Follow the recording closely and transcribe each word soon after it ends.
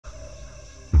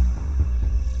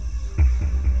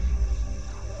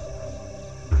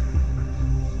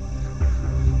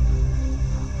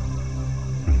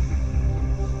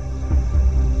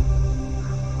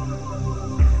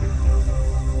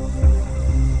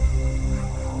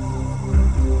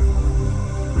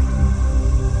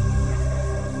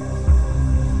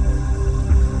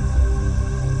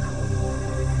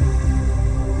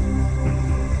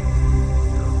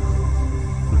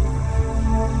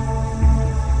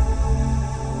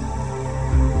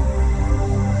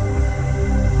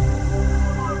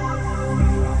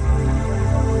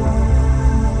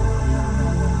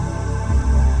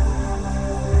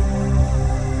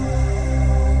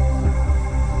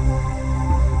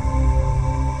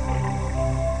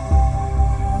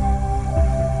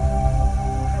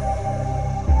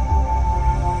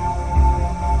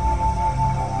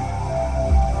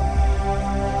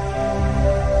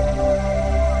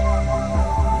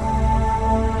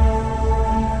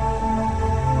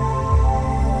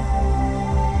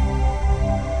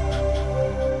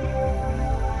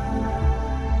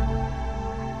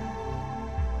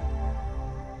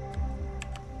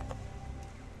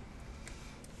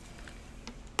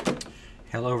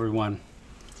Hello everyone.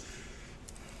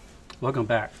 Welcome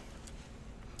back.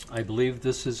 I believe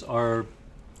this is our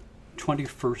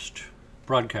 21st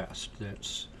broadcast.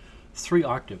 That's 3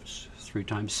 octaves, 3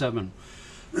 times 7.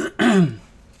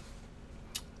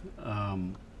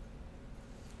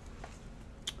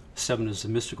 7 is the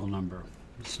mystical number.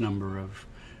 It's a number of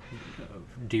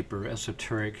deeper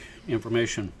esoteric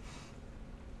information.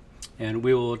 And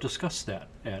we will discuss that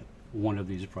at one of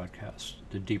these broadcasts,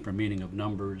 the deeper meaning of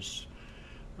numbers,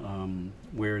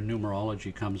 where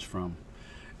numerology comes from,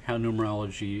 how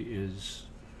numerology is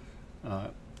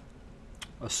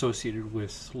associated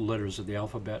with letters of the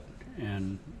alphabet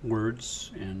and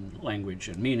words and language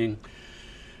and meaning.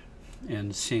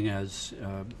 And seeing as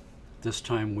this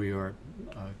time we are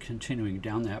continuing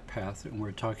down that path, and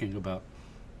we're talking about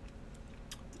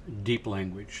deep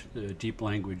language, the deep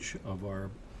language of our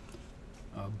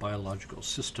biological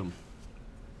system.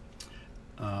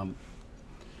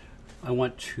 I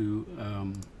want to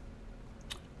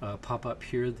pop up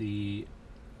here the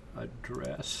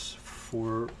address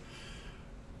for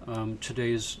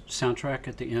today's soundtrack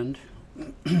at the end.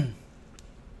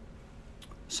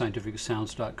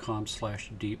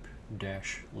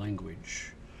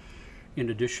 scientificsounds.com/deep-language. In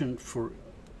addition, for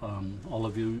all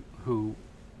of you who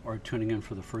are tuning in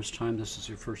for the first time, this is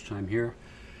your first time here,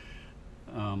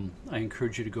 I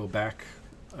encourage you to go back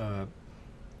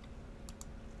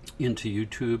into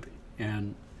YouTube,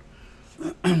 and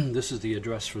this is the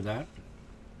address for that,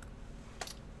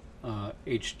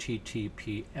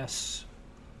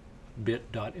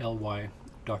 https://bit.ly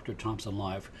Dr. Thompson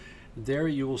Live. There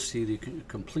you will see the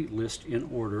complete list in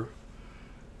order,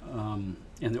 and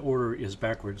the order is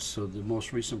backwards, so the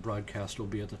most recent broadcast will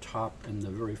be at the top and the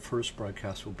very first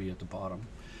broadcast will be at the bottom.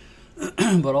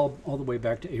 But all the way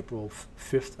back to April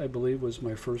 5th, I believe, was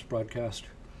my first broadcast.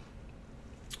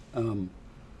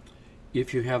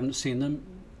 If you haven't seen them,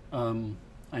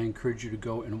 I encourage you to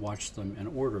go and watch them in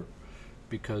order,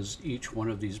 because each one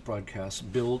of these broadcasts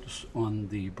builds on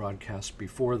the broadcast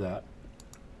before that.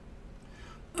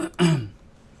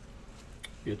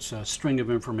 It's a string of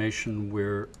information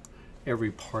where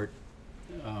every part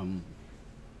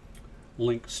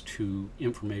links to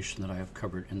information that I have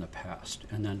covered in the past,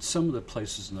 and then some of the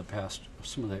places in the past,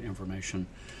 some of that information,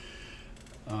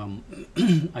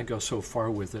 I go so far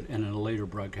with it, and in a later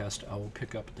broadcast I will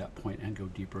pick up at that point and go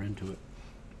deeper into it.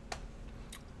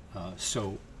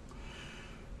 So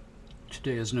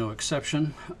today is no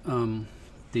exception.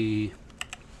 The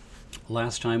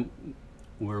last time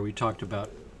where we talked about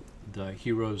the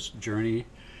hero's journey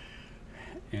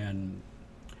and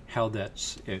how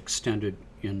that's extended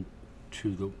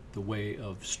into the way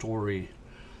of story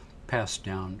passed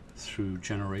down through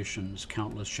generations,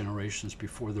 countless generations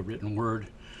before the written word.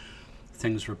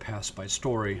 Things were passed by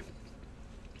story,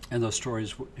 and those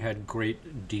stories had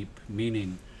great deep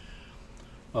meaning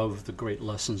of the great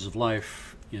lessons of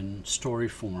life in story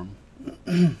form.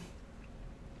 And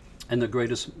the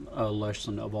greatest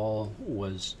lesson of all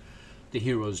was the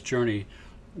hero's journey,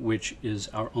 which is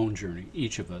our own journey.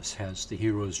 Each of us has the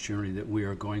hero's journey that we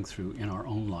are going through in our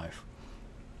own life.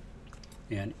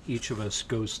 And each of us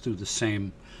goes through the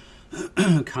same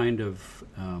kind of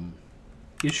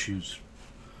issues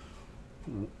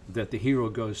that the hero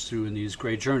goes through in these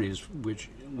great journeys, which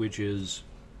is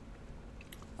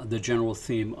the general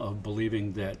theme of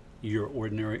believing that you're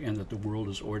ordinary and that the world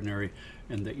is ordinary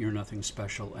and that you're nothing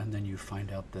special, and then you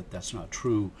find out that that's not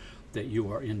true, that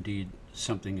you are indeed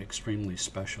something extremely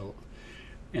special,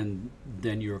 and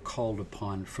then you're called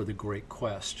upon for the great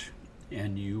quest,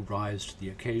 and you rise to the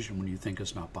occasion when you think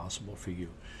it's not possible for you,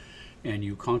 and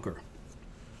you conquer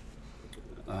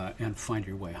and find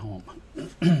your way home.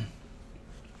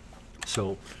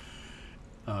 So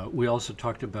we also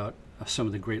talked about some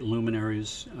of the great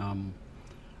luminaries,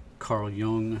 Carl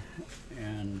Jung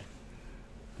and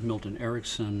Milton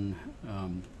Erickson,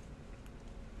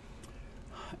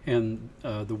 and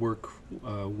the work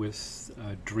with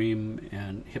dream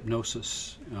and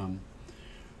hypnosis,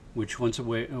 which once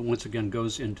again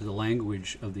goes into the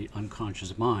language of the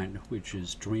unconscious mind, which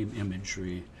is dream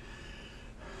imagery,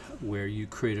 where you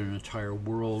create an entire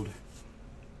world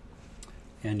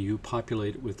and you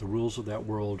populate it with the rules of that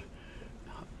world,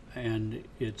 and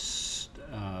it's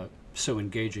so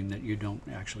engaging that you don't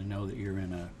actually know that you're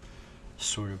in a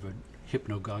sort of a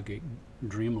hypnagogic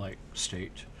dreamlike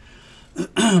state.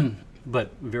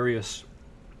 But various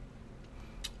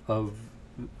of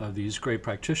these great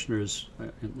practitioners,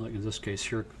 like in this case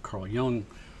here, Carl Jung,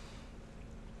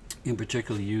 in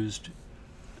particular, used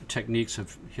techniques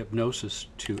of hypnosis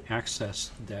to access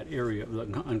that area of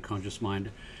the unconscious mind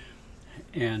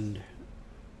and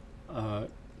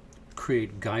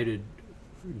create guided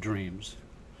dreams,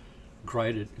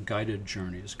 guided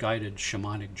journeys, guided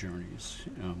shamanic journeys.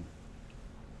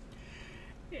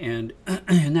 And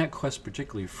in that quest,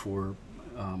 particularly for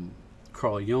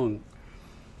Carl Jung,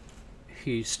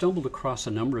 he stumbled across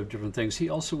a number of different things. He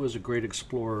also was a great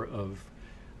explorer of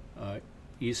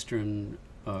Eastern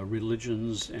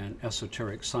religions and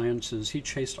esoteric sciences. He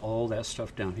chased all that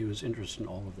stuff down. He was interested in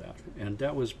all of that. And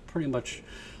that was pretty much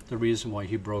the reason why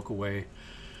he broke away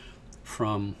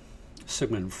from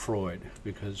Sigmund Freud,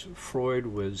 because Freud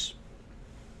was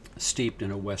steeped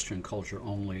in a Western culture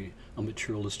only, a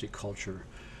materialistic culture,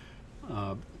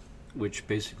 which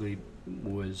basically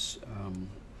was,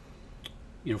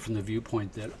 from the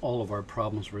viewpoint that all of our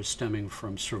problems were stemming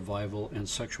from survival and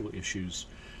sexual issues.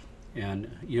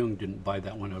 And Jung didn't buy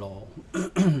that one at all.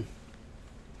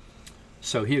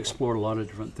 So he explored a lot of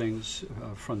different things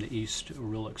from the East, a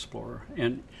real explorer.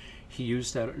 And he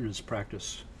used that in his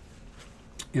practice.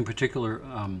 In particular,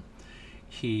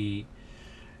 he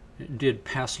did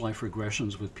past life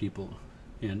regressions with people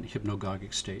in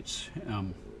hypnagogic states.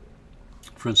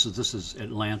 For instance, this is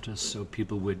Atlantis, so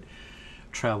people would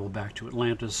travel back to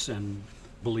Atlantis and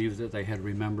believe that they had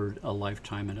remembered a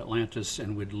lifetime in Atlantis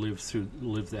and would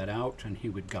live that out, and he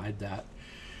would guide that.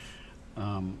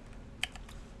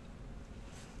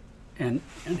 And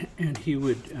he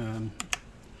would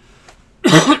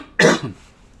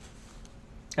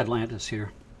Atlantis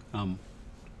here.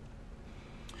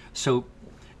 So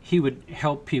he would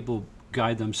help people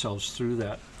guide themselves through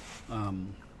that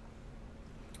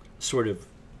sort of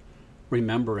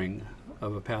remembering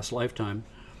of a past lifetime.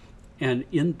 And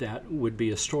in that would be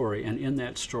a story, and in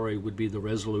that story would be the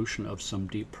resolution of some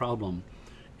deep problem.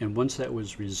 And once that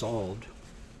was resolved,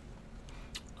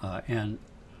 and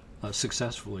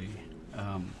successfully,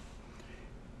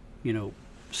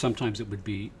 sometimes it would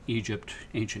be Egypt,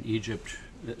 ancient Egypt.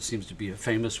 That seems to be a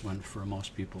famous one for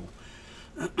most people,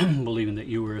 believing that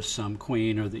you were some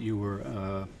queen or that you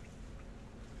were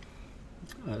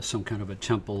some kind of a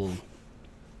temple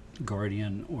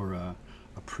guardian or a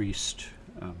priest.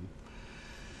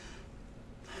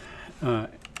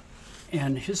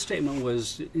 And his statement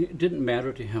was, it didn't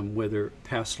matter to him whether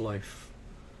past life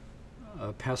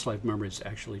memories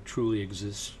actually truly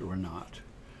exist or not.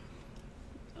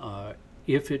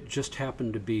 If it just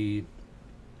happened to be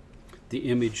the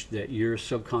image that your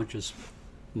subconscious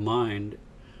mind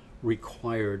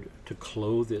required to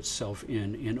clothe itself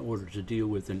in order to deal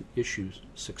with an issue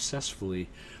successfully,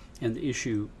 and the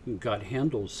issue got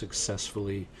handled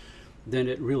successfully, then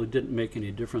it really didn't make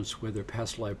any difference whether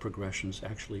past life progressions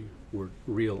actually were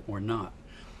real or not.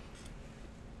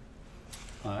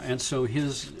 And so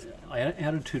his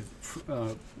attitude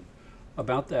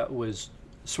about that was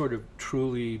sort of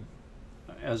truly,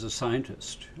 as a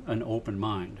scientist, an open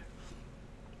mind.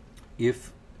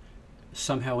 If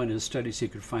somehow in his studies he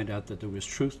could find out that there was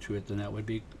truth to it, then that would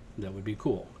be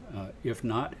cool. If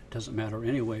not, it doesn't matter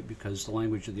anyway, because the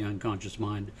language of the unconscious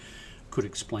mind could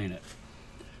explain it.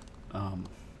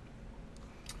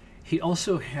 He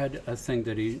also had a thing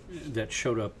that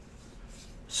showed up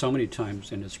so many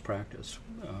times in his practice,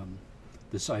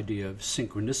 this idea of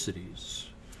synchronicities,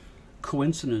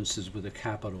 coincidences with a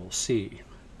capital C.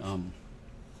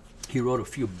 He wrote a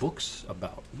few books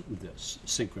about this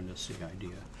synchronicity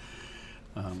idea.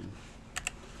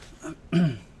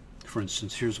 For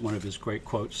instance, here's one of his great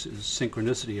quotes: is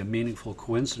synchronicity a meaningful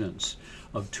coincidence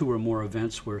of two or more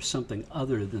events where something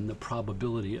other than the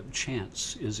probability of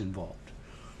chance is involved?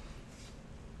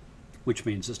 Which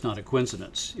means it's not a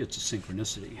coincidence, it's a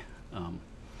synchronicity.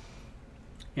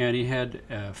 And he had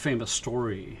a famous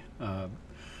story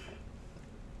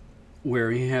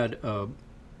where he had a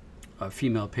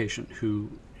female patient who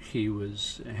he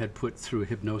had put through a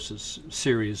hypnosis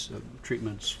series of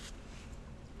treatments,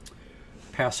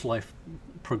 past life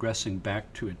progressing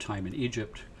back to a time in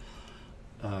Egypt,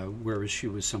 where she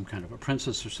was some kind of a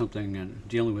princess or something and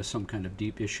dealing with some kind of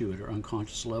deep issue at her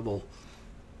unconscious level.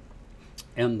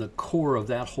 And the core of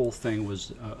that whole thing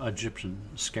was Egyptian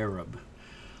scarab.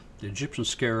 The Egyptian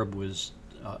scarab was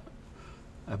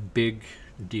a big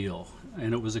deal,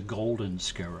 and it was a golden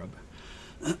scarab.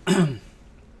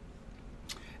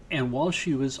 And while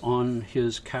she was on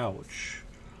his couch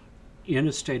in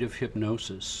a state of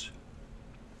hypnosis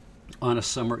on a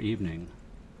summer evening,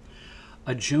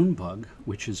 a June bug,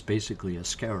 which is basically a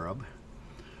scarab,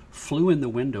 flew in the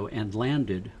window and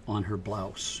landed on her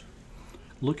blouse,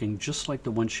 looking just like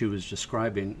the one she was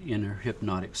describing in her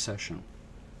hypnotic session.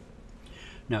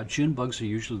 Now, June bugs are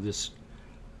usually this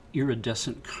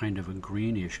iridescent kind of a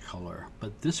greenish color,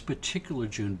 but this particular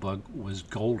June bug was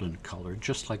golden color,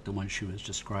 just like the one she was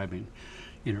describing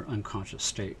in her unconscious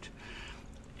state.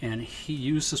 And he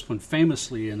used this one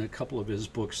famously in a couple of his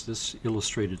books, this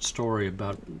illustrated story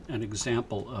about an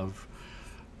example of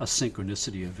a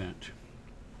synchronicity event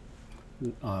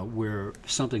where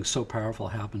something so powerful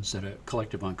happens at a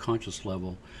collective unconscious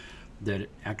level that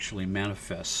it actually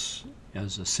manifests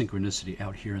as a synchronicity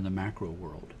out here in the macro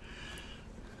world.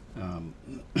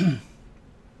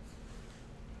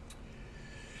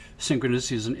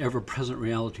 Synchronicity is an ever-present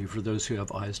reality for those who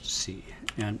have eyes to see.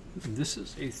 And this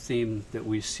is a theme that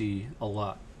we see a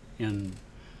lot in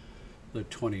the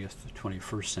 20th,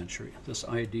 21st century. This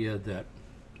idea that,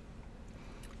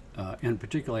 and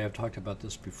particularly I've talked about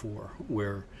this before,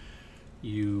 where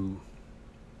you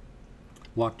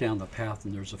walk down the path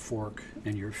and there's a fork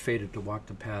and you're fated to walk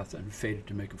the path and fated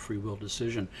to make a free will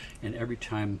decision. And every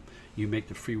time you make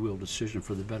the free will decision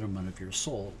for the betterment of your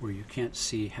soul, where you can't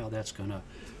see how that's going to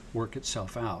work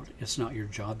itself out, it's not your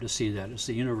job to see that, it's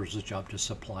the universe's job to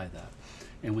supply that.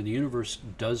 And when the universe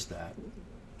does that,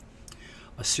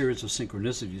 a series of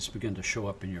synchronicities begin to show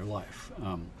up in your life.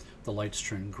 The lights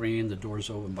turn green, the doors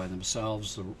open by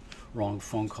themselves, the wrong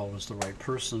phone call is the right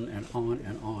person, and on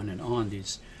and on and on.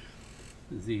 These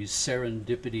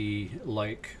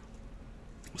serendipity-like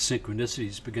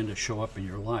synchronicities begin to show up in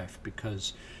your life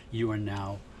because you are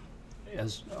now,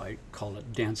 as I call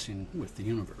it, dancing with the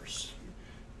universe.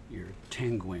 You're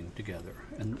tangoing together.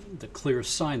 And the clear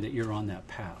sign that you're on that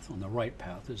path, on the right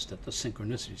path, is that the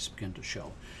synchronicities begin to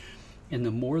show. And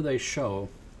the more they show,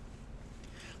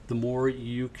 the more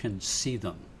you can see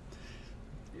them.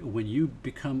 When you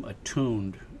become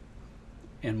attuned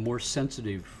and more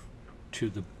sensitive to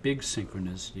the big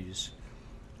synchronicities,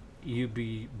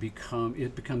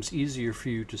 it becomes easier for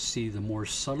you to see the more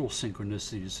subtle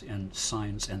synchronicities and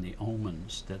signs and the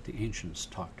omens that the ancients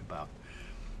talked about.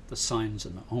 The signs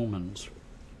and the omens.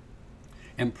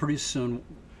 And pretty soon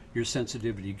your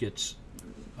sensitivity gets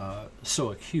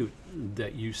so acute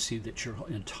that you see that your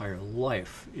entire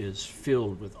life is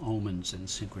filled with omens and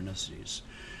synchronicities.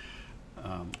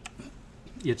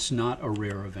 It's not a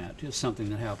rare event. It's something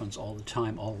that happens all the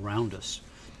time, all around us.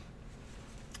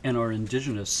 And our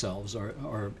indigenous selves,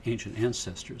 our ancient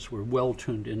ancestors, were well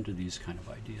tuned into these kind of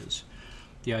ideas.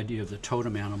 The idea of the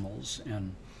totem animals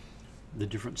and the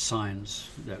different signs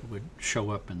that would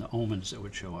show up and the omens that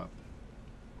would show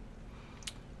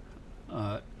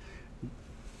up.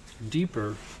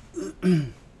 Deeper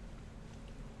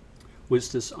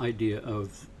was this idea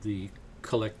of the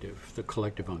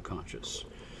collective unconscious.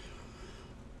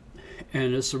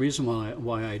 And it's the reason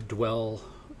why I dwell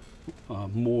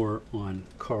more on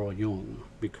Carl Jung,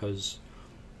 because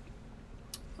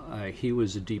he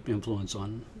was a deep influence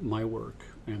on my work,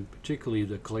 and particularly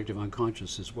the collective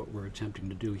unconscious is what we're attempting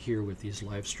to do here with these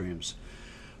live streams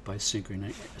by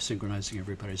synchronizing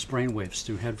everybody's brainwaves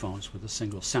through headphones with a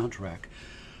single soundtrack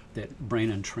that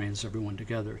brain entrains everyone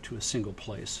together to a single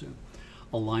place,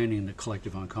 aligning the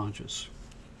collective unconscious.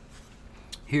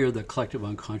 Here, the collective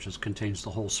unconscious contains the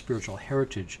whole spiritual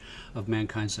heritage of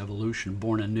mankind's evolution,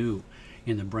 born anew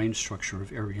in the brain structure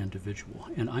of every individual.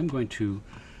 And I'm going to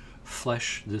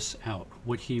flesh this out,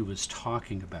 what he was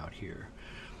talking about here.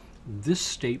 This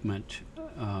statement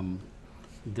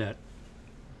that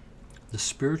the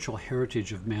spiritual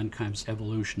heritage of mankind's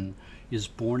evolution is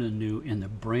born anew in the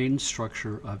brain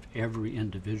structure of every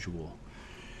individual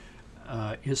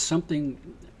is something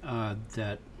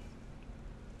that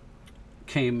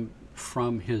came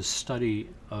from his study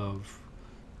of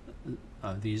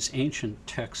these ancient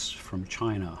texts from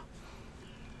China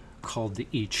called the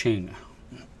I Ching.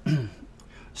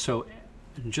 So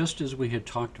just as we had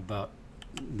talked about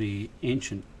the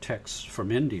ancient texts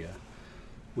from India,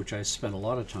 which I spent a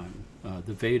lot of time,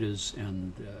 the Vedas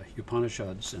and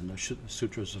Upanishads and the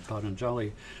Sutras of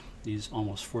Patanjali, these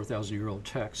almost 4,000-year-old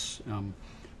texts,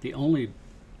 the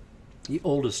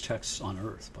oldest texts on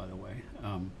earth, by the way,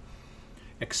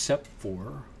 except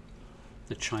for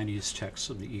the Chinese texts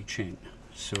of the I Ching.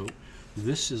 So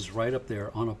this is right up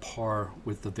there on a par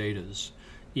with the Vedas,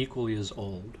 equally as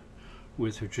old,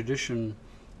 with a tradition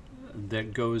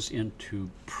that goes into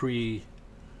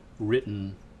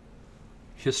pre-written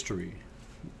history,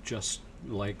 just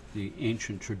like the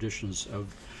ancient traditions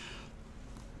of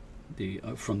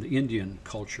from the Indian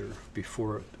culture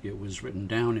before it was written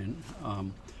down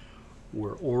in,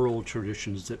 were oral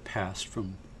traditions that passed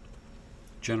from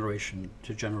generation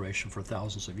to generation for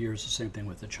thousands of years. The same thing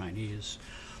with the Chinese,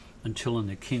 until in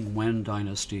the King Wen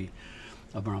dynasty,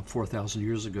 around 4,000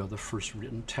 years ago, the first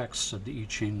written texts of the I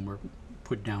Ching were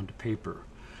put down to paper.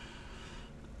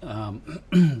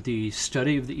 The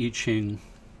study of the I Ching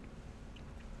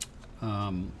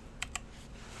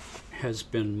has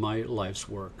been my life's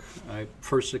work. I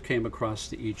first came across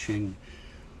the I Ching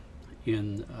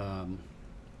in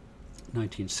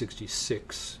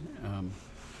 1966,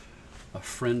 a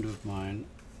friend of mine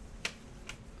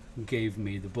gave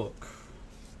me the book.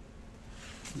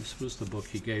 This was the book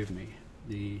he gave me,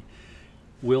 the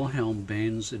Wilhelm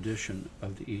Baines edition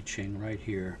of the I Ching right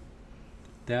here.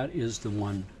 That is the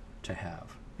one to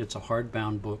have. It's a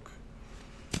hardbound book.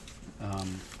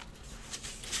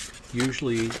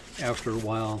 Usually after a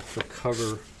while the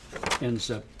cover ends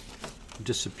up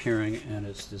disappearing and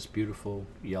it's this beautiful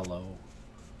yellow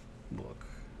book.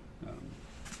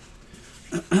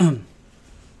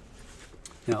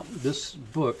 Now this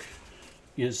book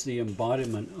is the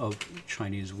embodiment of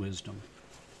Chinese wisdom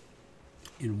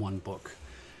in one book,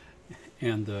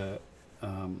 and the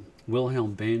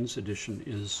Wilhelm Baines edition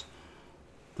is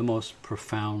the most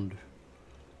profound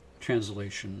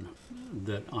translation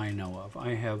that I know of.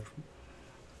 I have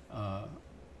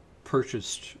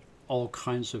purchased all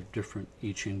kinds of different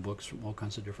I Ching books from all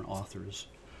kinds of different authors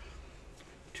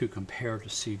to compare to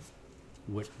see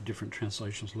what different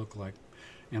translations look like,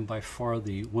 and by far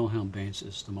the Wilhelm Baines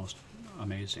is the most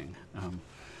amazing.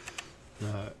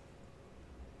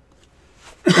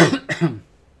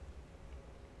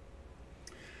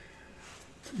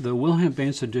 The Wilhelm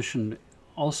Baines edition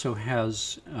also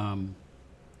has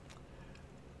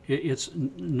it's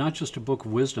not just a book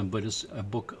of wisdom, but it's a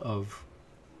book of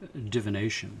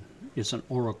divination. It's an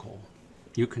oracle.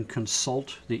 You can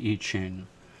consult the I Ching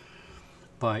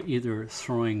by either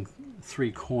throwing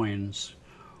 3 coins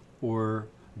or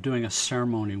doing a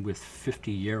ceremony with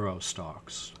 50 yarrow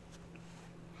stalks.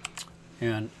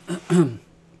 And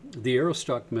the yarrow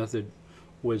stalk method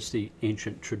was the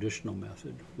ancient traditional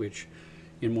method, which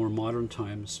in more modern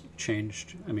times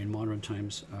changed, modern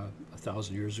times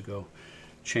 1,000 years ago,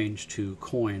 changed to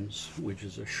coins, which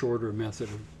is a shorter method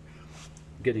of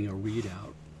getting a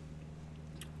readout.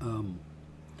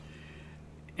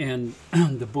 And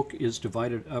the book is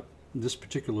divided up, this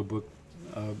particular book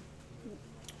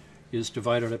is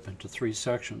divided up into 3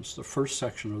 sections. The first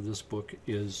section of this book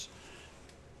is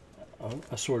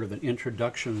a sort of an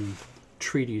introduction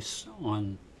treatise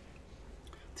on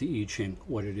the I Ching,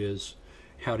 what it is,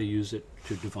 how to use it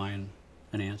to divine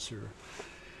an answer.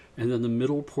 And then the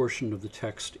middle portion of the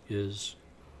text is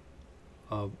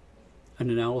an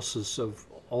analysis of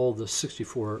all the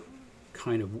 64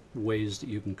 kind of ways that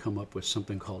you can come up with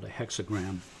something called a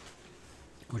hexagram,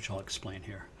 which I'll explain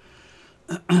here.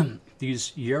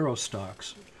 These yarrow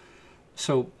stalks.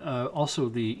 So also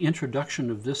the introduction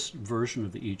of this version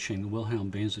of the I Ching, the Wilhelm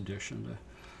Baines edition,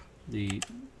 the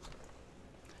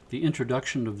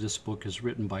introduction of this book is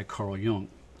written by Carl Jung.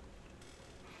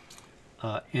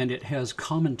 And it has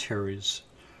commentaries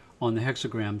on the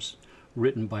hexagrams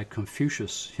written by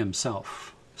Confucius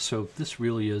himself. So this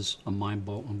really is a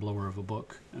mind-blower of a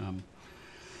book. And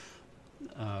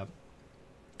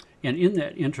in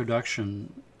that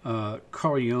introduction,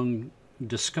 Carl Jung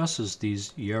discusses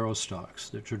these yarrow stalks,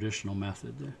 the traditional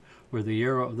method, where the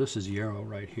yarrow, this is yarrow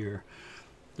right here.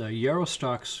 The yarrow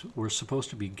stalks were supposed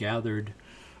to be gathered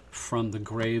from the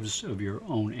graves of your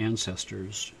own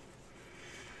ancestors.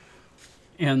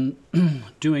 And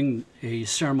doing a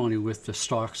ceremony with the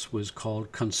stalks was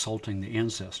called consulting the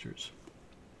ancestors.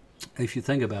 If you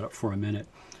think about it for a minute,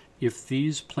 if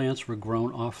these plants were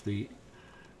grown off the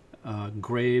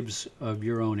graves of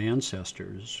your own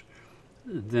ancestors,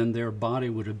 then their body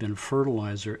would have been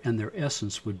fertilizer and their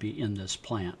essence would be in this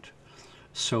plant.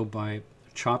 So by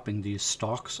chopping these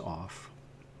stalks off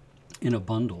in a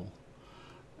bundle,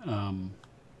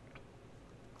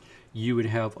 you would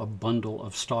have a bundle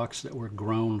of stalks that were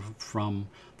grown from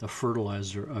the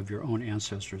fertilizer of your own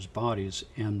ancestors' bodies,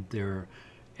 and their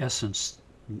essence,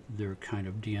 their kind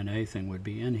of DNA thing would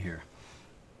be in here.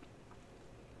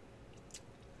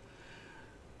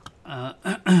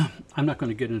 I'm not going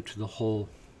to get into the whole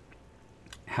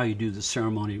how you do the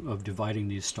ceremony of dividing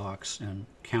these stalks and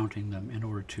counting them in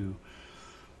order to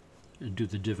do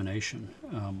the divination.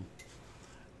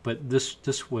 But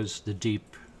this was the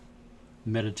deep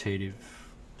meditative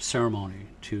ceremony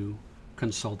to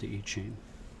consult the I Ching.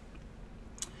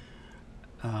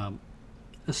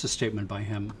 This is a statement by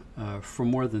him. For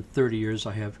more than 30 years,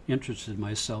 I have interested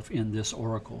myself in this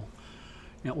oracle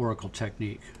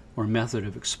technique, or method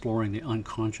of exploring the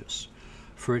unconscious,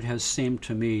 for it has seemed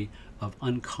to me of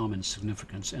uncommon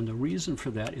significance. And the reason for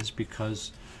that is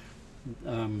because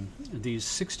these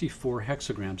 64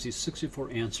 hexagrams, these 64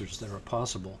 answers that are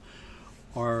possible,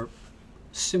 are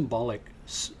symbolic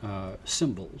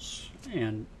symbols.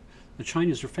 And the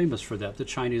Chinese are famous for that. The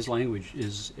Chinese language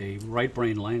is a right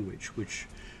brain language, which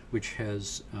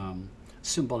has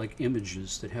symbolic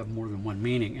images that have more than one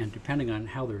meaning, and depending on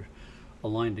how they're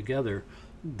aligned together,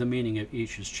 the meaning of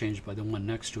each is changed by the one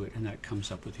next to it, and that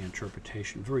comes up with the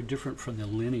interpretation. Very different from the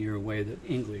linear way that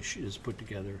English is put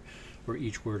together, where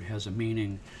each word has a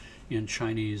meaning. In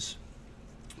Chinese,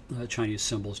 Chinese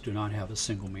symbols do not have a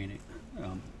single meaning.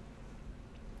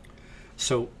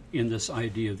 So in this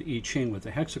idea of the I Ching with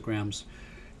the hexagrams,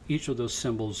 each of those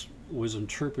symbols was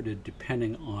interpreted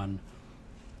depending on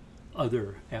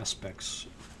other aspects,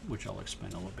 which I'll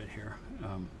explain a little bit here.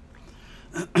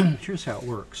 Here's how it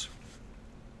works.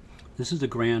 This is the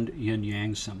grand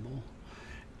yin-yang symbol,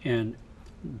 and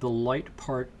the light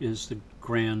part is the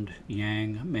grand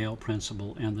yang male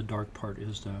principle, and the dark part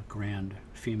is the grand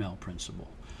female principle.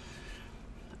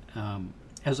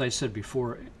 As I said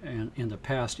before, and in the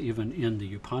past, even in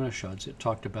the Upanishads, it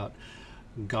talked about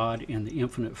God in the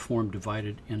infinite form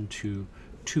divided into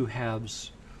two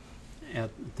halves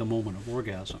at the moment of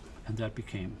orgasm, and that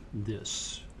became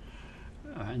this.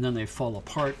 And then they fall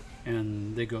apart,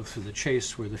 and they go through the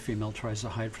chase where the female tries to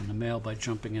hide from the male by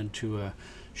jumping into a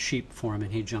sheep form,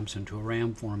 and he jumps into a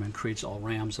ram form and creates all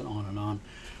rams, and on and on.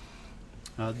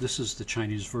 This is the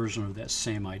Chinese version of that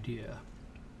same idea.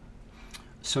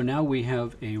 So now we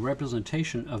have a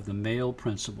representation of the male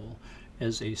principle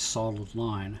as a solid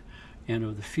line, and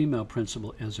of the female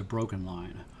principle as a broken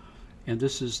line. And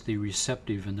this is the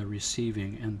receptive and the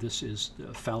receiving, and this is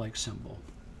the phallic symbol.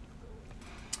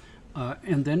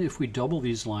 And then if we double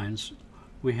these lines,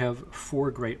 we have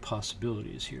four great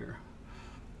possibilities here,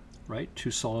 right?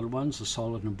 Two solid ones, a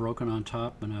solid and a broken on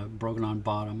top, and a broken on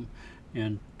bottom,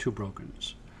 and two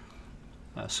brokens.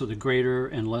 So the greater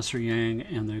and lesser yang,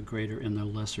 and the greater and the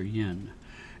lesser yin.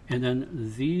 And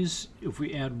then these, if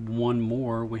we add one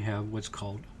more, we have what's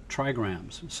called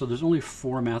trigrams. So there's only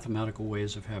four mathematical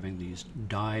ways of having these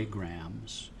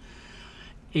digrams.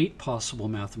 8 possible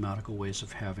mathematical ways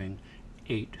of having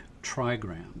 8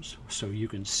 trigrams. So you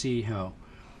can see how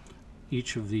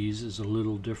each of these is a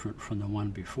little different from the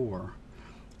one before.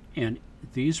 And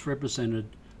these represented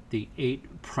the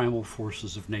 8 primal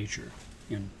forces of nature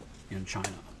in China.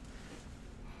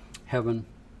 Heaven,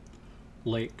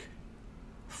 lake,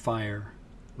 fire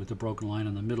with the broken line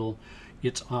in the middle.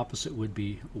 Its opposite would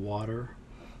be water,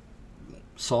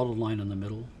 solid line in the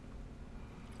middle,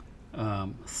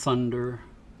 thunder,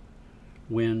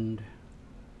 wind,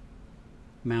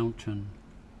 mountain,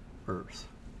 earth.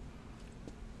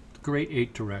 Great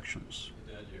 8 directions.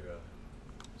 Hey Dad, your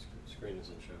screen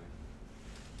isn't showing.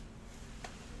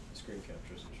 The screen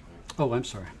capture isn't showing. Oh, I'm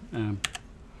sorry.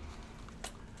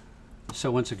 So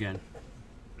once again,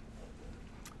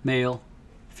 male,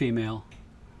 female,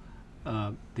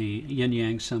 the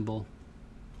yin-yang symbol,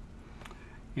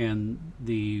 and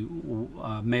the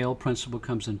male principle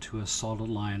comes into a solid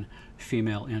line,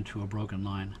 female into a broken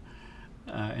line.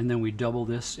 And then we double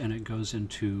this, and it goes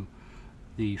into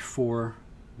the 4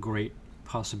 great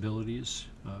possibilities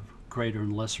of greater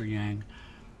and lesser yang,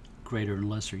 greater and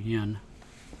lesser yin.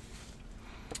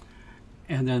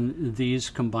 And then these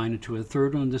combine into a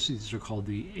third one. These are called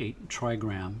the 8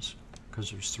 trigrams, because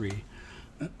there's 3.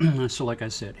 So like I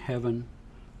said, heaven,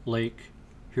 lake,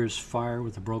 here's fire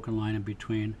with a broken line in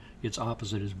between. Its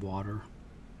opposite is water.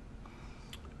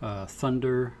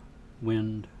 Thunder,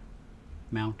 wind,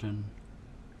 mountain,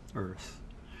 earth.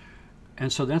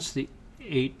 And so that's the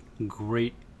 8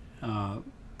 great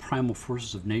primal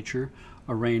forces of nature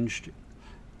arranged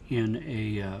in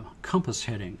a compass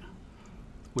heading,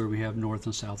 where we have north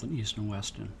and south and east and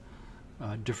west,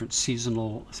 and different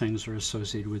seasonal things are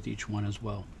associated with each one as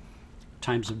well.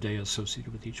 Times of day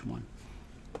associated with each one.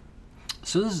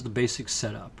 So this is the basic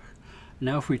setup.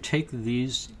 Now if we take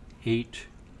these 8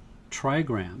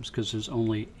 trigrams, because there's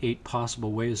only 8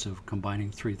 possible ways of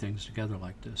combining 3 things together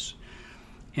like this,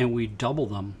 and we double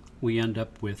them, we end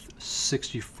up with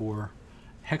 64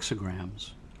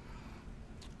 hexagrams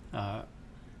that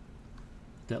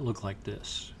look like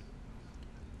this.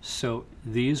 So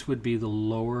these would be the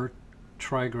lower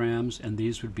trigrams, and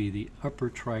these would be the upper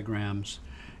trigrams,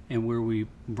 and where we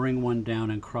bring one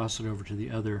down and cross it over to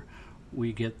the other,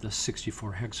 we get the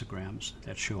 64 hexagrams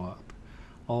that show up.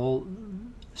 All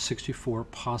 64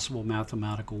 possible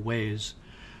mathematical ways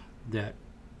that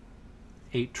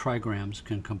 8 trigrams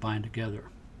can combine together.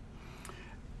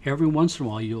 Every once in a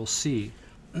while you'll see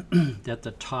that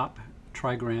the top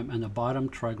trigram and the bottom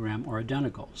trigram are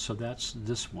identical. So that's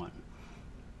this one.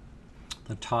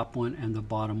 The top one and the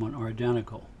bottom one are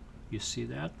identical. You see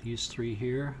that? These 3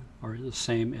 here are the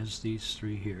same as these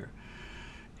 3 here.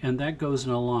 And that goes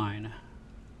in a line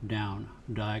down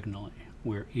diagonally,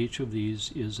 where each of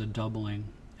these is a doubling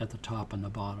at the top and the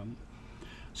bottom.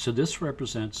 So this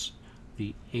represents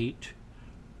the 8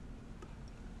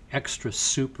 extra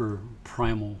super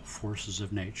primal forces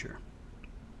of nature.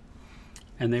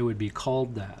 And they would be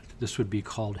called that. This would be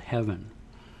called heaven,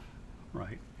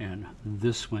 right? And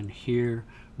this one here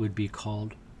would be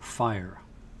called fire,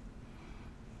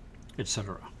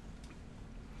 etc.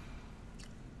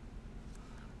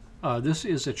 This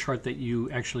is a chart that you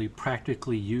actually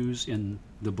practically use in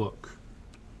the book.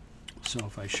 So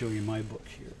if I show you my book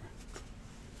here,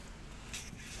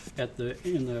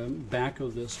 in the back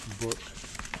of this book,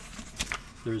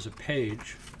 there's a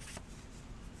page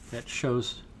that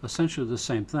shows essentially the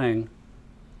same thing,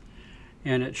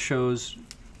 and it shows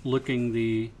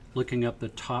looking up the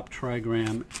top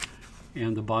trigram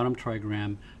and the bottom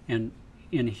trigram, and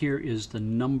in here is the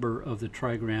number of the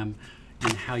trigram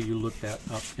and how you look that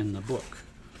up in the book.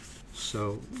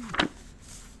 So,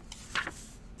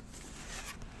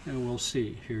 and we'll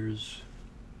see. Here's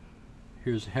a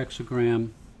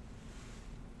hexagram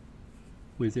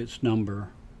with its number,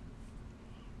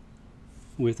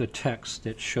 with a text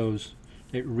that shows,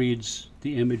 it reads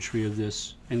the imagery of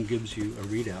this and gives you a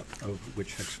readout of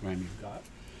which hexagram you've got.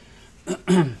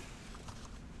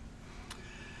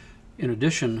 In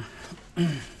addition,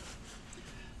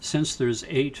 since there's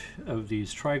 8 of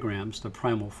these trigrams, the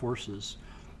primal forces,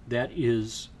 that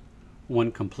is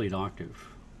one complete octave.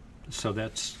 So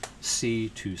that's C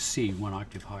to C, 1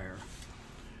 octave higher.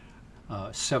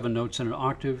 7 notes in an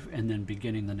octave, and then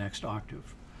beginning the next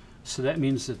octave. So that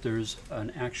means that there's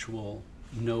an actual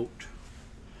note,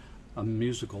 a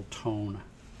musical tone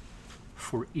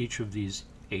for each of these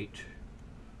 8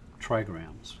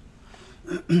 trigrams.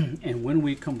 And when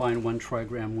we combine one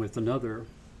trigram with another,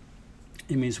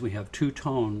 it means we have 2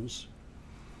 tones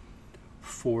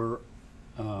for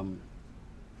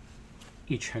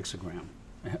each hexagram.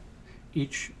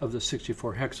 Each of the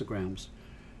 64 hexagrams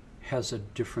has a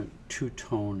different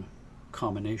 2-tone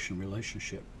combination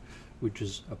relationship, which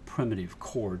is a primitive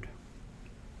chord.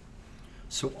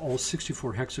 So all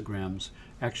 64 hexagrams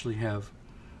actually have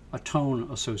a tone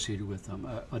associated with them,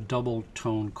 a double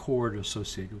tone chord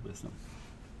associated with them.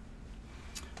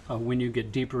 When you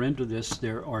get deeper into this,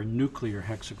 there are nuclear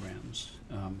hexagrams.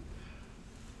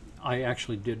 I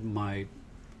actually did my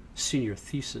senior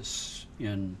thesis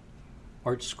in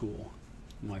art school,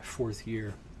 my 4th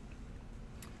year,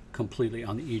 completely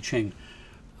on the I Ching,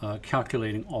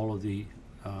 calculating all of the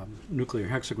nuclear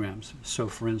hexagrams. So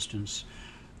for instance,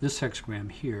 this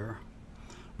hexagram here,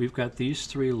 we've got these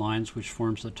 3 lines which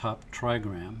forms the top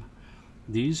trigram.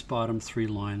 These bottom 3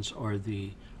 lines are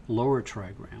the lower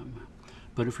trigram.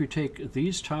 But if we take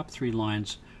these top 3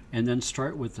 lines and then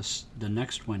start with the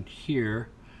next one here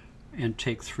and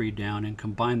take 3 down and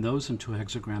combine those into a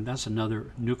hexagram, that's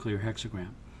another nuclear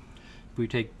hexagram. If we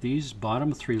take these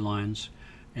bottom 3 lines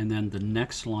and then the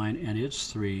next line and its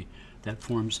 3, that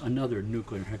forms another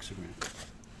nuclear hexagram.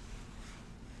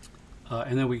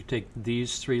 And then we take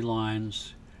these 3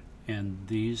 lines and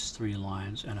these 3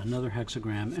 lines and another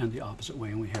hexagram and the opposite way,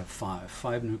 and we have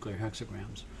 5 nuclear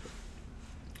hexagrams.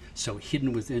 So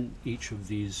hidden within each of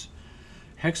these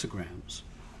hexagrams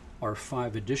are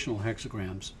 5 additional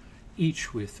hexagrams,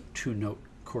 each with 2-note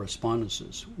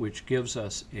correspondences, which gives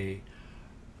us a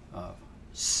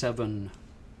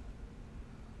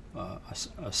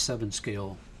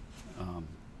 7-scale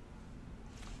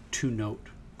 2-note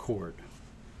chord.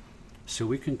 So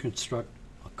we can construct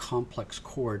a complex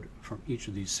chord from each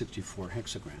of these 64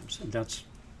 hexagrams, and that's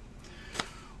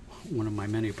one of my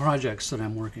many projects that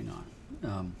I'm working on.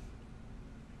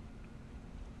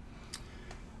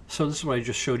 So this is what I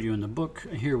just showed you in the book.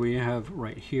 Here we have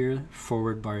right here,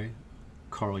 forward by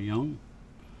Carl Jung.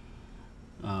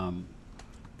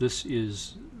 This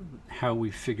is how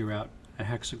we figure out a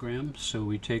hexagram. So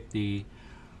we take the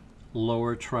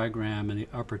lower trigram and the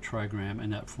upper trigram,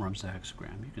 and that forms the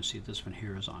hexagram. You can see this one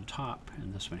here is on top,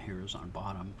 and this one here is on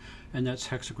bottom, and that's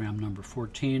hexagram number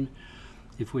 14.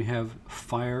 If we have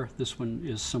fire, this one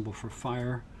is symbol for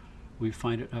fire. We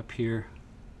find it up here.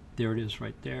 There it is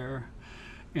right there.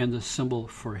 And the symbol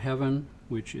for heaven,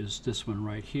 which is this one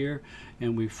right here,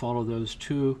 and we follow those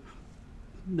 2.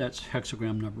 That's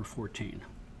hexagram number 14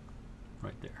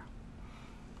 right there.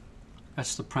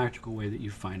 That's the practical way that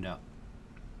you find out.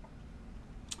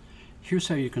 Here's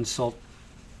how you consult.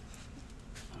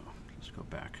 Let's go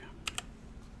back.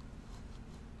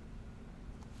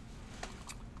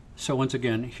 So once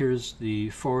again, here's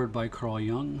the forward by Carl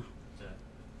Jung.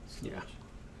 Yeah.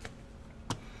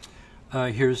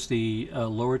 Here's the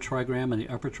lower trigram and the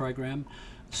upper trigram.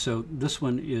 So this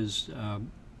one is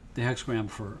the hexagram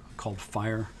called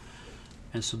fire.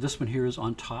 And so this one here is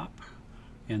on top,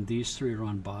 and these 3 are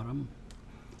on bottom.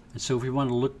 And so if we want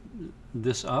to look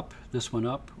this one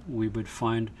up, we would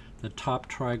find the top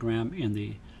trigram in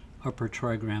the upper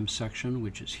trigram section,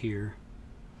 which is here.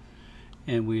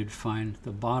 And we'd find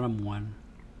the bottom one,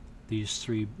 these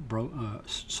three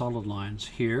solid lines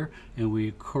here, and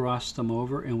we cross them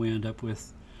over and we end up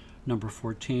with number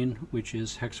 14, which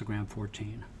is hexagram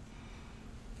 14.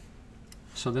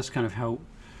 So that's kind of how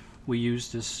we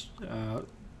use this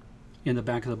in the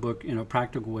back of the book in a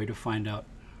practical way to find out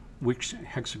which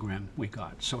hexagram we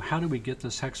got. So how do we get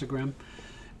this hexagram?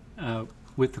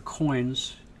 With the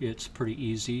coins, it's pretty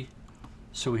easy.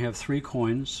 So we have 3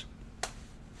 coins,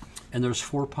 and there's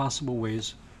 4 possible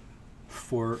ways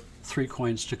for 3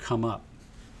 coins to come up.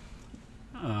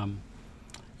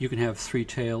 You can have 3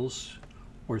 tails,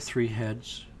 or 3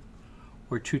 heads,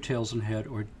 or 2 tails and a head,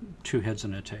 or 2 heads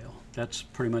and a tail. That's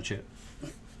pretty much it.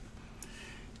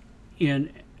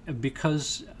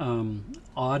 Because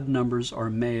odd numbers are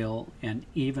male and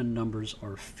even numbers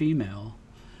are female,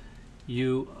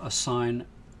 you assign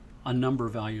a number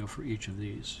value for each of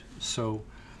these. So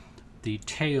the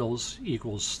tails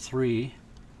equals 3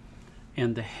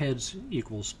 and the heads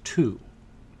equals 2.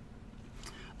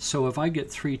 So if I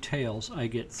get 3 tails, I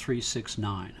get 3, 6,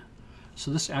 9.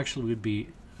 So this actually would be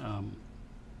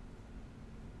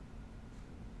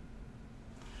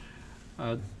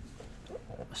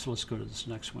so let's go to this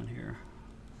next one here.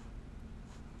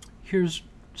 Here's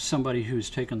somebody who's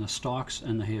taken the stalks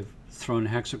and they have thrown a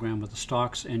hexagram with the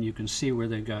stalks, and you can see where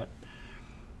they got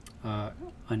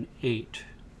an 8.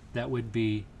 That would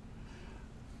be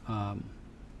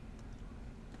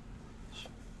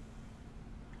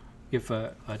if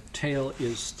a tail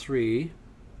is 3,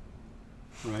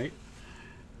 right?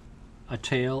 A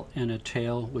tail and a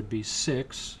tail would be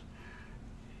 6,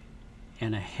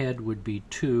 and a head would be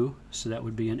 2, so that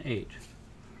would be an 8.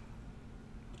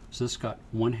 So this got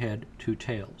 1 head, 2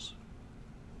 tails.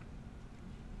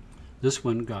 This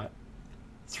one got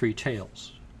 3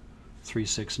 tails, 3,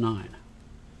 6, 9.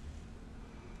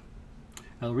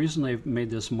 Now the reason they've made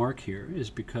this mark here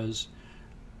is because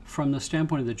from the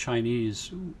standpoint of the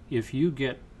Chinese, if you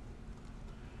get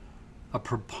a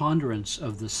preponderance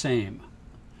of the same,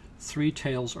 3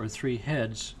 tails or 3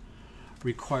 heads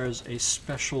requires a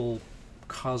special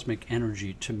cosmic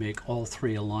energy to make all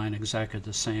 3 align exactly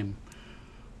the same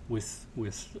with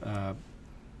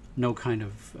no kind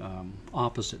of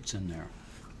opposites in there.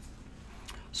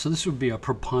 So this would be a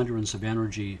preponderance of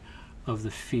energy of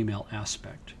the female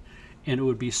aspect. And it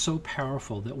would be so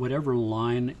powerful that whatever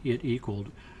line it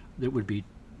equaled, that would be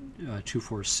 2,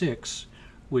 4, 6,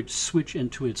 would switch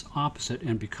into its opposite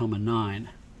and become a 9.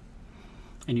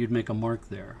 And you'd make a mark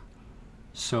there.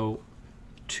 So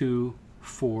 2,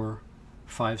 4,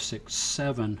 5, 6,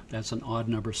 7, that's an odd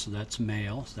number, so that's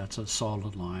male, so that's a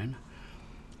solid line.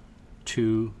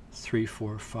 2, 3,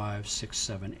 4, 5, 6,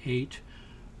 7, 8,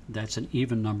 that's an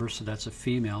even number, so that's a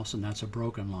female, so that's a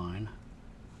broken line.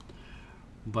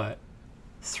 But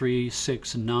 3,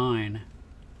 6, 9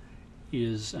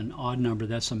 is an odd number,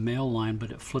 that's a male line,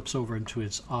 but it flips over into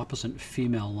its opposite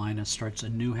female line and starts a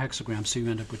new hexagram, so you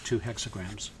end up with 2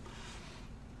 hexagrams,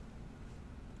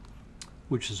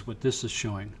 which is what this is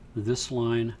showing. This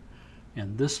line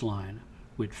and this line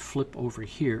would flip over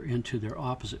here into their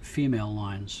opposite female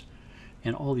lines,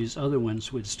 and all these other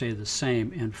ones would stay the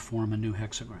same and form a new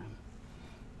hexagram,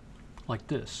 like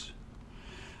this.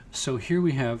 So here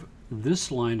we have, this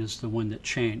line is the one that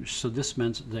changed, so this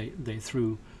meant they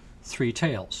threw 3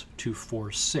 tails, 2,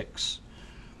 4, 6.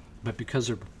 But because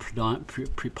of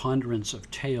preponderance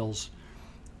of tails,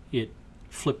 it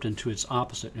flipped into its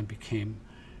opposite and became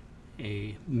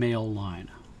a male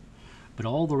line. But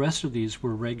all the rest of these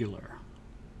were regular.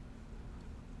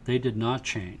 They did not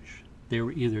change. They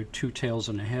were either 2 tails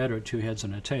and a head or 2 heads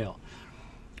and a tail.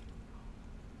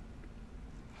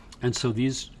 And so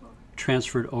these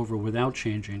transferred over without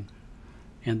changing,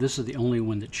 and this is the only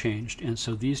one that changed. And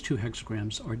so these 2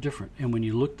 hexagrams are different. And when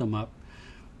you look them up,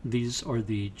 these are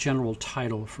the general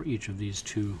title for each of these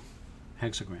 2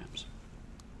 hexagrams.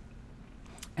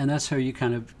 And that's how you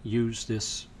kind of use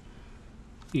this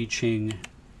I Ching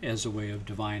as a way of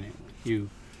divining. You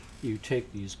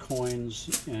take these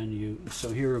coins and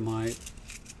so here are my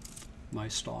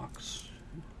stocks.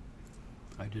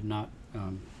 I did not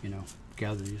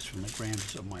gather these from the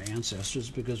graves of my ancestors,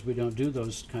 because we don't do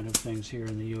those kind of things here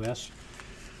in the US.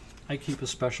 I keep a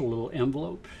special little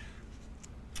envelope,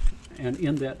 and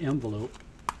in that envelope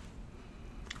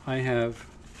I have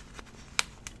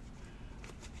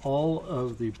all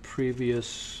of the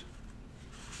previous,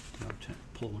 I'll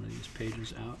pull one of these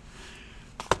pages out.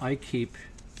 I keep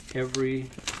every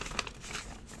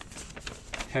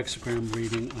hexagram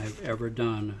reading I've ever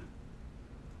done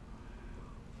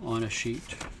on a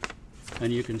sheet,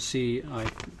 and you can see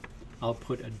I'll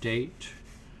put a date,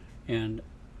 and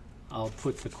I'll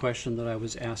put the question that I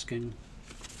was asking,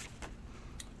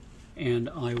 and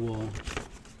I will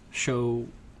show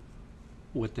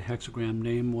what the hexagram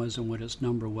name was and what its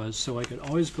number was, so I could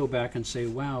always go back and say,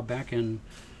 wow, back in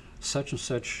such and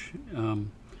such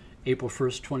April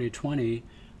 1st, 2020,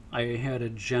 I had a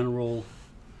general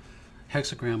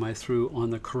hexagram I threw on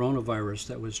the coronavirus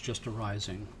that was just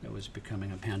arising, that was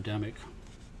becoming a pandemic.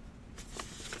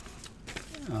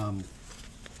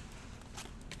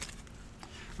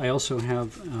 I also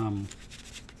have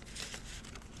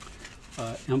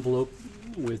envelope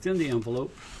within the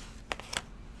envelope,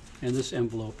 and this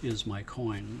envelope is my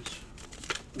coins.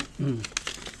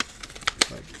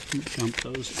 If I dump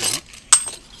those out.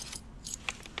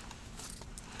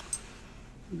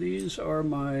 These are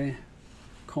my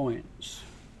coins.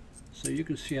 So you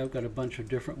can see I've got a bunch of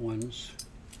different ones.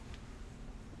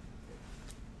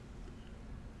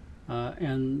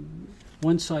 And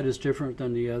one side is different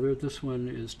than the other. This one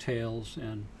is tails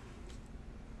and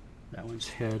that one's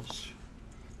heads.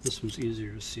 This one's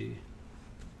easier to see.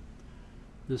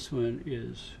 This one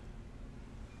is,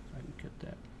 if I can get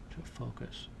that to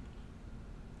focus.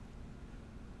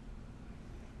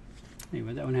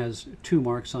 Anyway, that one has 2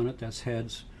 marks on it, that's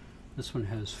heads. This one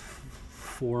has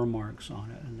 4 marks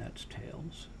on it, and that's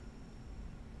tails.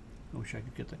 I wish I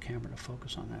could get the camera to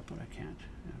focus on that, but I can't.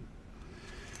 Yeah.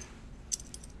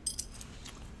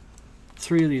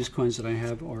 3 of these coins that I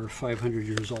have are 500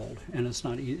 years old, and it's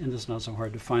not so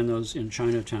hard to find those in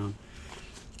Chinatown.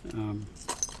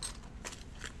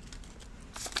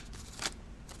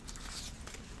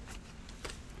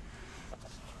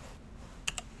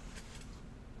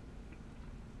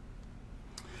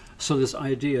 So this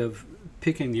idea of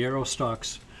picking the arrow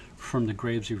stalks from the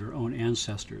graves of your own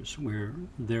ancestors, where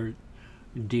their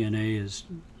DNA is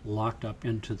locked up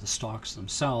into the stalks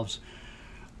themselves,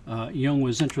 Jung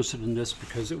was interested in this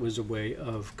because it was a way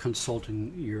of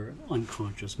consulting your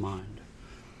unconscious mind.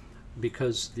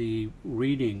 Because the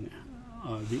reading,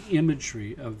 the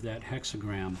imagery of that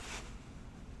hexagram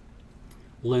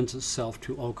lends itself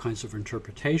to all kinds of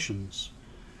interpretations,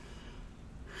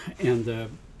 and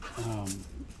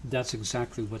that's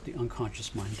exactly what the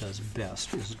unconscious mind does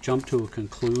best, is jump to a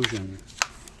conclusion.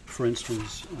 For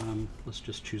instance, let's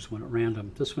just choose one at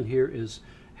random. This one here is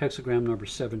hexagram number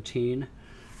 17,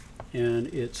 and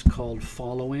it's called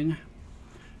following.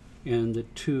 And the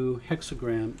 2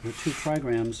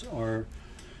 trigrams are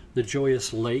the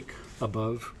joyous lake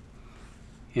above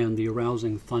and the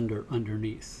arousing thunder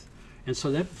underneath. And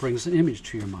so that brings an image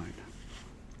to your mind.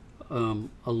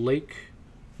 A lake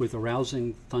with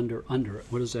arousing thunder under it.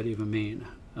 What does that even mean?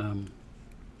 And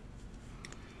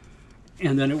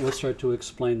then it will start to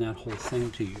explain that whole thing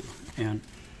to you. And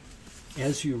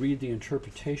as you read the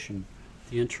interpretation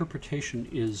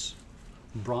is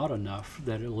broad enough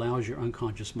that it allows your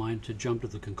unconscious mind to jump to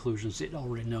the conclusions it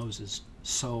already knows is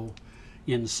so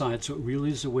inside. So it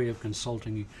really is a way of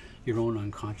consulting your own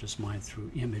unconscious mind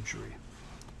through imagery.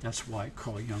 That's why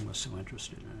Carl Jung was so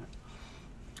interested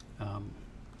in it.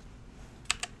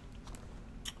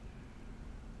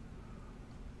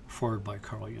 Forward by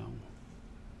Carl Jung.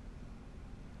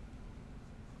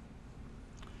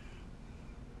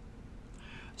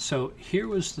 So here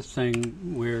was the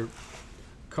thing where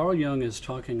Carl Jung is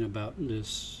talking about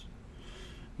this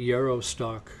yarrow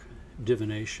stalk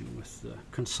divination with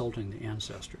consulting the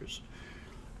ancestors,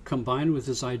 combined with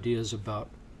his ideas about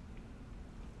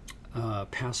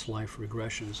past life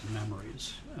regressions and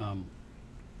memories.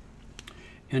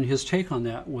 And his take on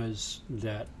that was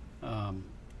that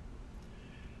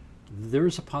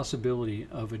there's a possibility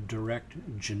of a direct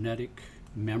genetic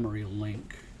memory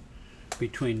link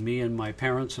between me and my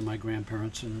parents and my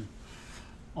grandparents and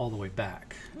all the way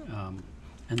back.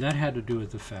 And that had to do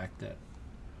with the fact that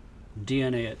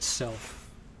DNA itself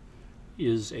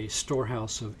is a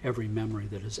storehouse of every memory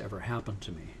that has ever happened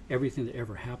to me. Everything that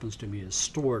ever happens to me is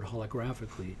stored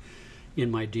holographically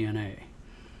in my DNA.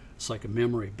 It's like a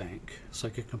memory bank. It's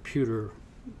like a computer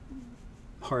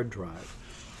hard drive.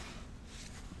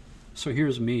 So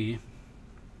here's me,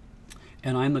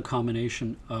 and I'm the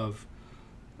combination of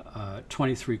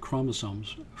 23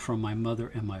 chromosomes from my mother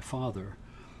and my father,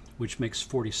 which makes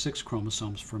 46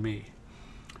 chromosomes for me.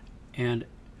 And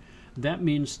that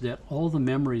means that all the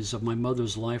memories of my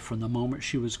mother's life from the moment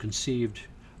she was conceived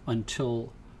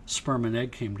until sperm and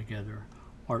egg came together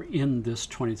are in this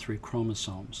 23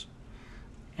 chromosomes.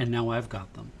 And now I've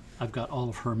got them. I've got all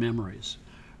of her memories.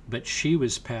 But she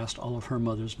was passed all of her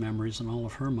mother's memories and all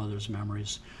of her mother's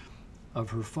memories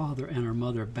of her father and her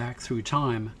mother back through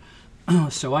time.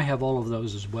 So I have all of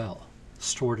those as well.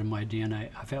 stored in my DNA.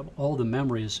 I have all the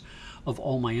memories of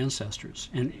all my ancestors.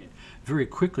 And very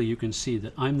quickly you can see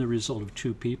that I'm the result of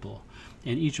two people.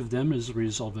 And each of them is the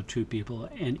result of two people.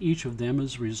 And each of them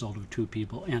is the result of two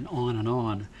people, and on and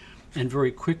on. And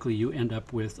very quickly you end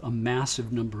up with a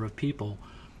massive number of people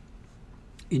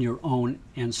in your own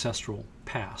ancestral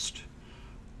past.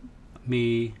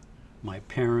 Me, my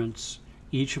parents,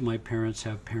 each of my parents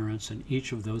have parents, and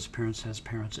each of those parents has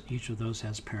parents, and each of those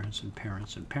has parents and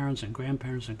parents and parents and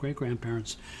grandparents and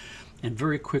great-grandparents. And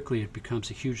very quickly it becomes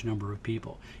a huge number of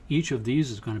people. Each of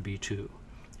these is going to be two,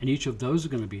 and each of those are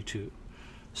going to be two.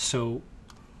 So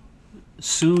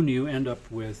soon you end up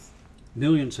with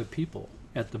millions of people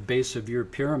at the base of your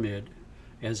pyramid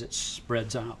as it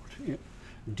spreads out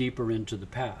deeper into the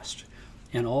past.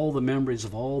 And all the memories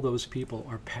of all those people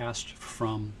are passed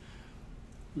from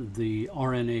the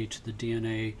RNA to the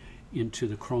DNA into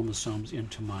the chromosomes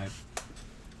into my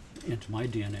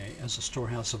DNA as a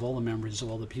storehouse of all the memories of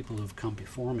all the people who have come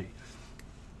before me.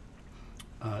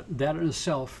 That in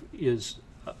itself is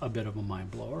a bit of a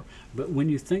mind blower, but when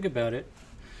you think about it,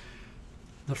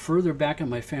 the further back in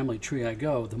my family tree I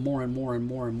go, the more and more and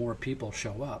more and more people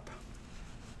show up.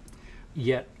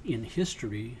 Yet in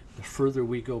history, the further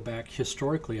we go back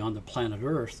historically on the planet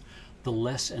Earth, the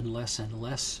less and less and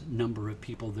less number of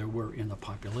people there were in the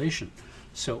population.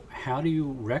 So how do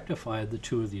you rectify the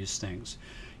two of these things?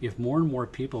 If more and more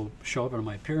people show up in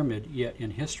my pyramid, yet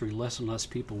in history less and less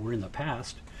people were in the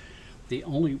past, the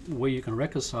only way you can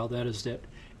reconcile that is that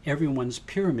everyone's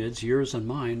pyramids, yours and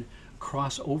mine,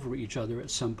 cross over each other at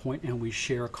some point, and we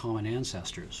share common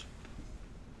ancestors.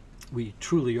 We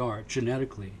truly are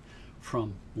genetically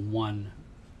from one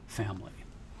family.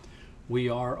 We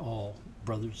are all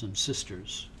brothers and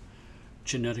sisters,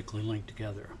 genetically linked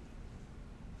together.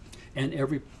 And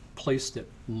every place that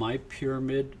my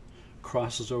pyramid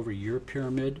crosses over your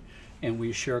pyramid and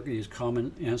we share these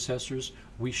common ancestors,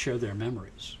 we share their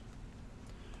memories.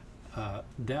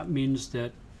 That means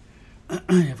that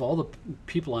if all the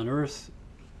people on Earth,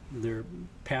 their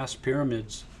past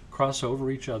pyramids cross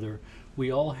over each other,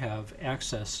 we all have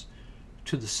access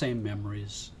to the same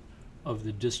memories of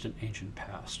the distant ancient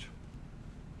past.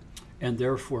 And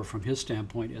therefore, from his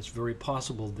standpoint, it's very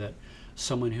possible that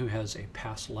someone who has a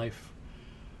past life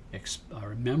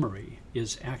memory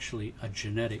is actually a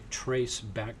genetic trace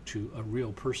back to a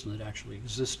real person that actually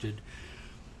existed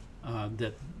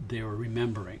that they were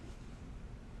remembering.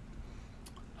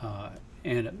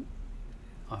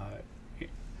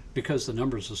 Because the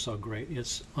numbers are so great,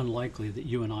 it's unlikely that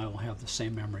you and I will have the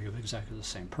same memory of exactly the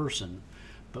same person,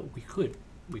 but we could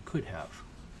have.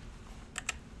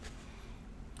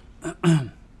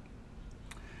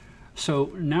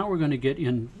 So now we're going to get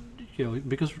in,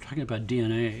 because we're talking about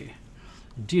DNA.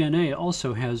 DNA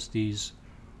also has these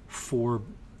 4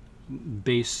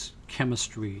 base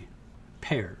chemistry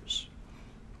pairs: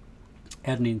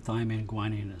 adenine, thymine,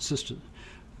 guanine, and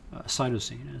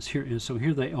cytosine. And so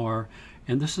here they are,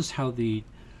 and this is how the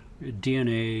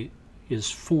DNA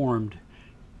is formed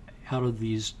out of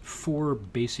these 4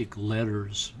 basic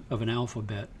letters of an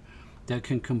alphabet that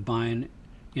can combine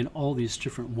in all these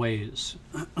different ways.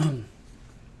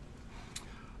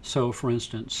 So for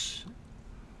instance,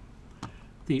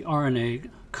 the RNA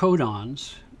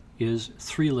codons is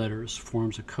 3 letters,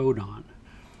 forms a codon.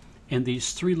 And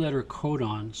these 3-letter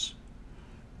codons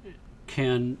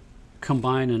can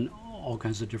combine in all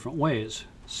kinds of different ways.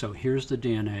 So here's the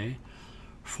DNA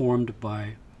formed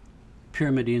by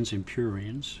pyrimidines and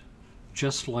purines,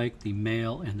 just like the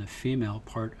male and the female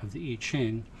part of the I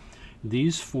Ching.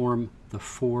 These form the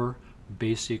 4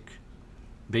 basic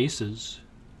bases,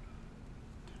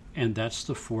 and that's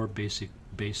the 4 basic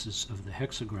bases of the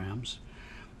hexagrams.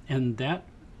 And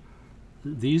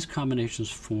these combinations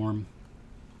form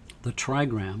the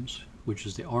trigrams, which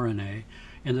is the RNA,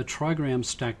 and the trigrams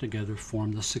stacked together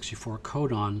form the 64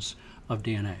 codons of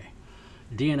DNA.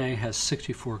 DNA has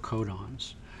 64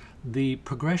 codons. The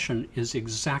progression is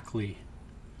exactly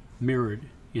mirrored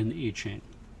in the I Ching.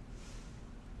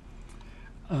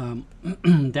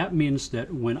 That means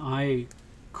that when I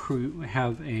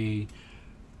have a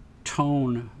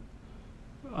tone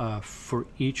for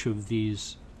each of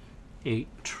these 8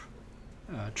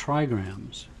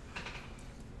 trigrams,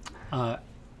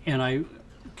 and I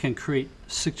can create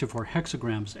 64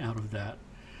 hexagrams out of that,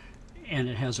 and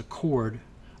it has a chord,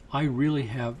 I really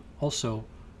have also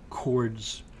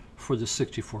chords for the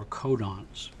 64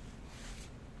 codons.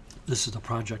 This is the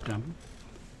project I'm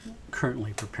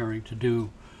currently preparing to do,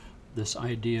 this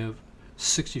idea of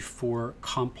 64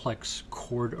 complex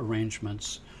chord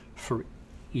arrangements for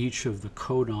each of the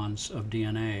codons of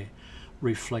DNA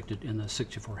reflected in the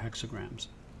 64 hexagrams.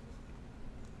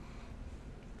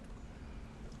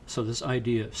 So this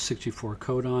idea of 64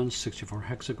 codons, 64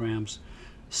 hexagrams,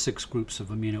 6 groups of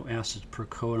amino acids per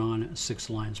codon, 6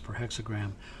 lines per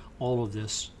hexagram, all of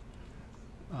this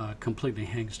completely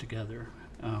hangs together.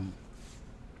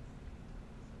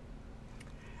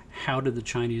 How did the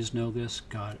Chinese know this?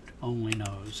 God only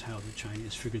knows how the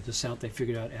Chinese figured this out. They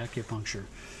figured out acupuncture.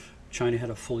 China had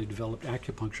a fully developed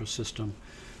acupuncture system,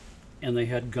 and they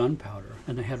had gunpowder,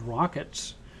 and they had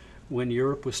rockets when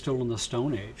Europe was still in the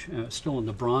Stone Age, still in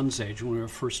the Bronze Age, when we were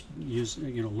first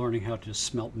learning how to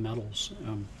smelt metals.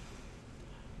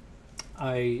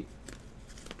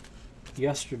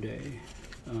 Yesterday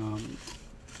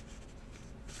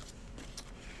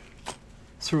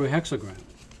threw a hexagram.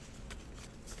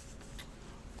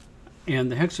 And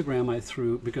the hexagram I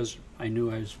threw, because I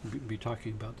knew I was be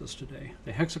talking about this today,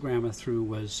 the hexagram I threw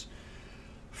was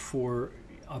for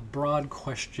a broad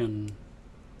question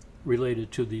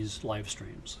related to these live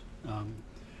streams.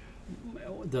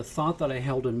 The thought that I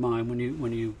held in mind,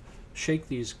 when you shake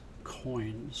these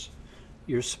coins,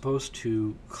 you're supposed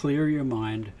to clear your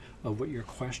mind of what your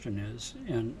question is.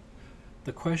 And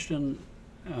the question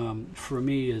for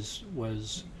me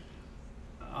was,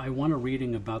 I want a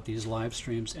reading about these live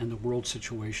streams and the world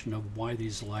situation of why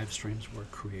these live streams were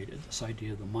created. This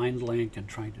idea of the mind link and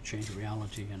trying to change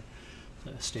reality and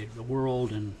the state of the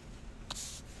world and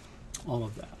all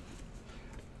of that.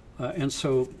 And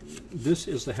so this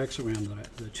is the hexagram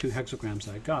the 2 hexagrams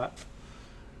that I got.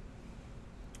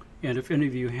 And if any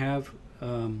of you have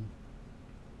I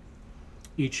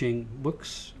Ching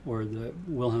books or the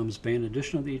Wilhelmsbane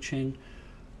edition of the I Ching,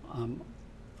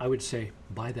 I would say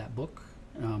buy that book.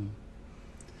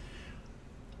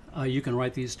 You can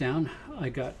write these down. I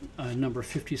got number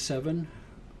 57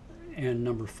 and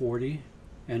number 40,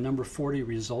 and number 40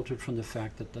 resulted from the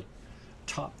fact that the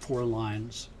top 4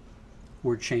 lines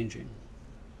were changing.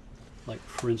 Like,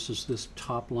 for instance, this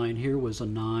top line here was a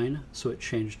 9, so it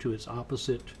changed to its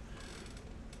opposite.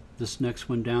 This next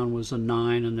one down was a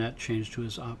 9, and that changed to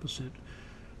its opposite.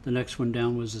 The next one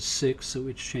down was a 6, so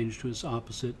it changed to its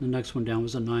opposite. The next one down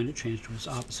was a 9, it changed to its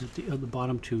opposite. The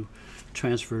bottom 2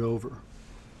 transferred over.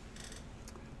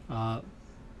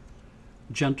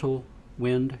 Gentle,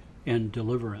 wind, and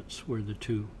deliverance were the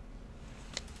 2.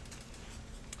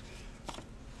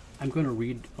 I'm going to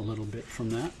read a little bit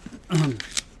from that, in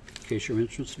case you're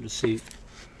interested to see.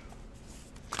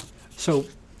 So,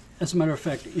 as a matter of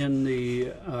fact, in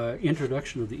the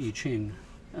introduction of the I Ching,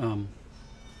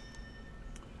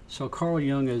 so Carl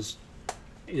Jung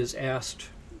is asked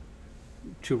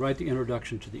to write the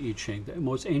introduction to the I Ching, the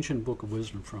most ancient book of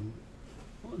wisdom from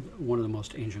one of the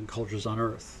most ancient cultures on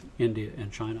earth, India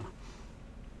and China.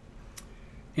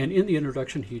 And in the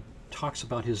introduction, he talks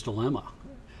about his dilemma.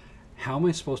 How am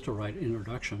I supposed to write an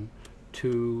introduction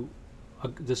to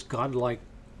this godlike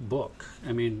book?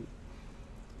 I mean,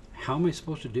 how am I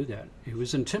supposed to do that? He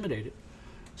was intimidated.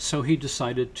 So he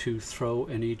decided to throw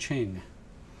an I Ching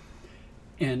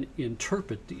and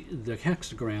interpret the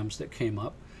hexagrams that came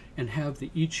up and have the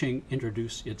I Ching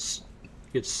introduce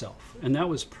itself. And that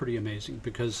was pretty amazing,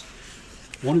 because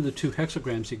one of the 2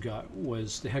 hexagrams he got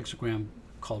was the hexagram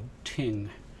called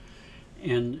Ting.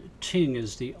 And Ting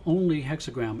is the only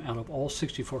hexagram out of all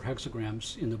 64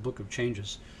 hexagrams in the Book of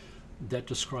Changes that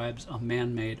describes a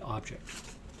man-made object,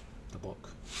 the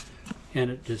book. And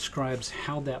it describes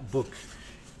how that book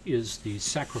is the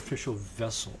sacrificial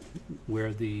vessel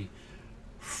where the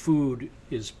food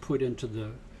is put into the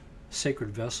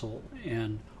sacred vessel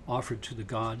and offered to the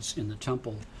gods in the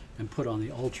temple and put on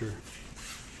the altar.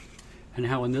 And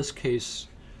how in this case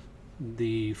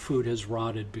the food has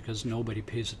rotted because nobody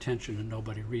pays attention and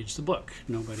nobody reads the book.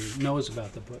 Nobody knows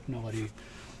about the book. Nobody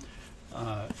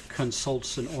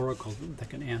consults an oracle that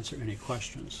can answer any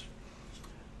questions.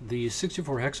 The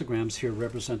 64 hexagrams here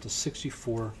represent the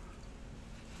 64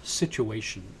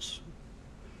 situations,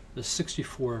 the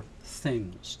 64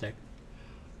 things that,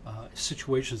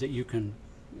 situations that you can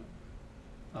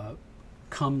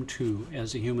come to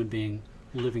as a human being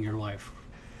living your life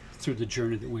through the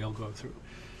journey that we all go through.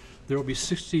 There will be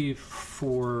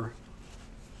 64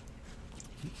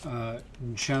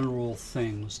 general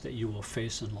things that you will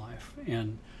face in life.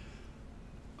 And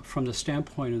from the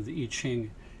standpoint of the I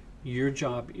Ching, your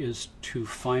job is to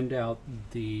find out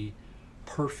the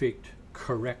perfect,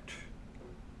 correct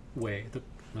way, the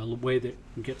way that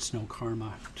gets no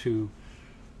karma, to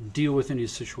deal with any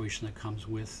situation that comes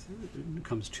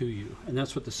to you. And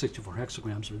that's what the 64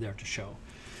 hexagrams are there to show.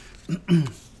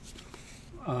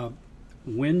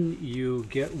 When you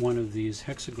get one of these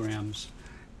hexagrams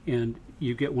and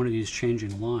you get one of these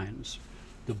changing lines,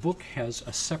 the book has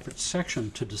a separate section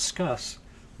to discuss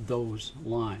those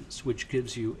lines, which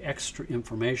gives you extra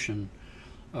information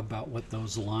about what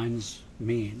those lines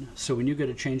mean. So when you get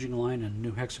a changing line in a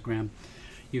new hexagram,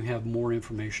 you have more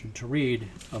information to read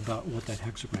about what that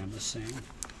hexagram is saying.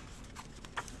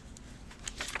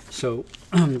 So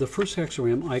the first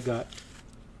hexagram I got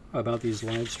about these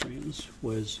live streams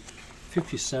was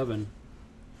 57,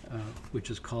 which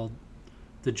is called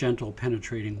the gentle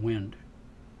penetrating wind.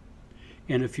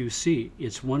 And if you see,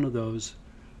 it's one of those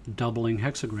doubling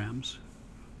hexagrams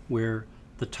where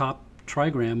the top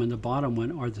trigram and the bottom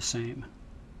one are the same.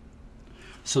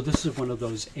 So this is one of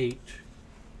those 8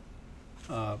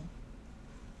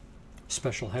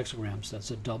 special hexagrams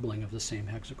that's a doubling of the same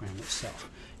hexagram itself.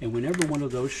 And whenever one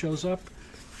of those shows up,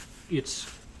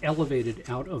 it's elevated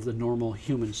out of the normal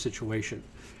human situation.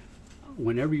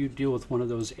 Whenever you deal with one of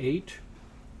those 8,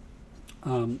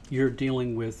 you're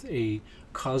dealing with a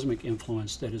cosmic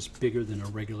influence that is bigger than a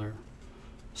regular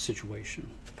situation.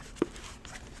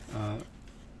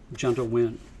 Gentle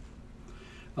wind.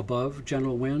 Above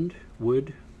gentle wind,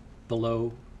 wood.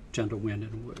 Below gentle wind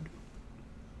and wood.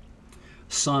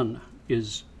 Sun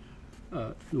is,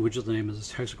 which is the name of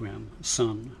this hexagram,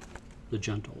 sun, the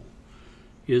gentle,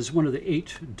 is one of the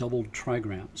 8 doubled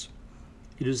trigrams.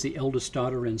 It is the eldest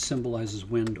daughter and symbolizes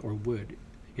wind or wood.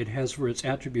 It has for its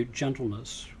attribute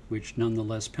gentleness, which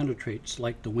nonetheless penetrates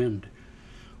like the wind,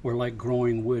 or like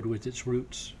growing wood with its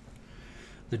roots.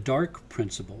 The dark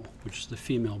principle, which is the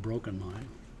female broken line,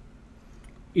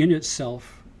 in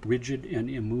itself rigid and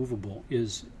immovable,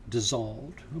 is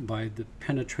dissolved by the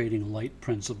penetrating light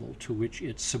principle to which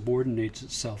it subordinates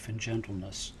itself in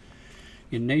gentleness.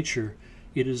 In nature,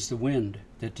 it is the wind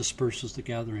that disperses the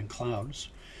gathering clouds,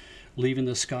 leaving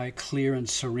the sky clear and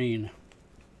serene.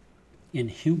 In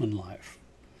human life,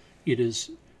 it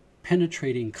is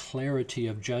penetrating clarity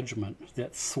of judgment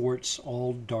that thwarts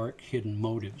all dark hidden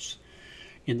motives.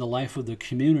 In the life of the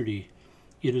community,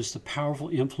 it is the powerful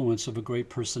influence of a great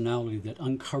personality that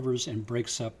uncovers and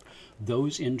breaks up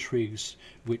those intrigues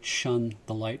which shun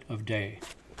the light of day.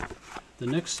 The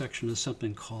next section is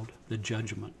something called the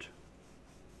judgment.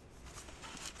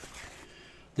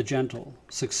 The gentle,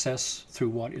 success through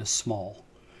what is small.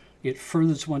 It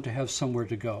furthers one to have somewhere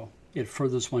to go. It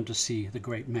furthers one to see the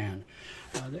great man.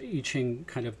 The I Ching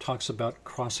kind of talks about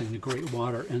crossing the great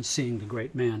water and seeing the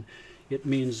great man. It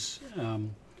means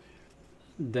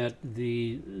that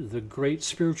the great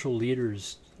spiritual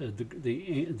leaders,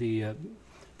 the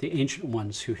ancient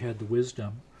ones who had the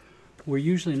wisdom, were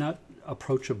usually not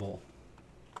approachable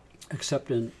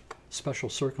except in special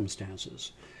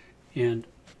circumstances. And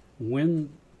when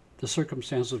the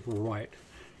circumstances were right,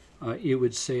 it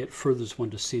would say it furthers one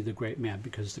to see the great man,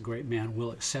 because the great man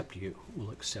will accept you,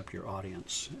 will accept your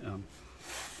audience.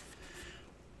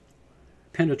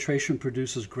 Penetration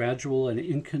produces gradual and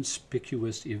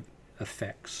inconspicuous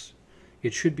effects.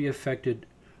 It should be affected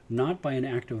not by an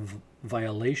act of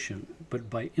violation, but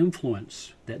by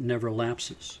influence that never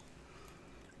lapses.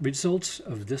 Results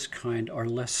of this kind are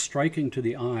less striking to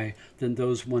the eye than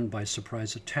those won by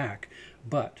surprise attack,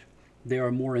 but they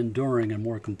are more enduring and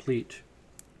more complete.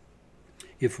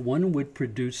 If one would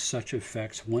produce such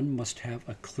effects, one must have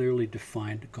a clearly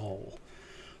defined goal.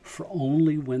 For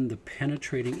only when the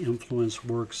penetrating influence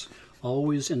works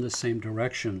always in the same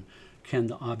direction can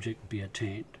the object be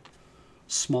attained.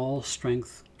 Small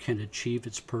strength can achieve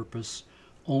its purpose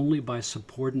only by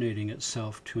subordinating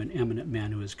itself to an eminent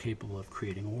man who is capable of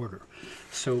creating order.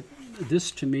 So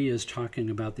this to me is talking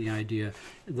about the idea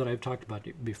that I've talked about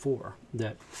before,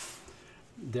 that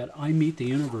I meet the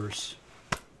universe,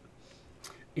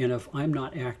 and if I'm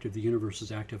not active, the universe is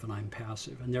active and I'm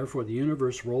passive. And therefore the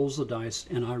universe rolls the dice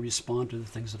and I respond to the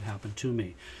things that happen to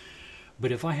me.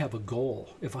 But if I have a goal,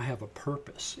 if I have a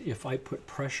purpose, if I put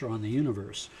pressure on the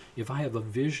universe, if I have a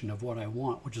vision of what I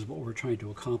want, which is what we're trying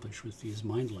to accomplish with these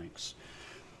mind links,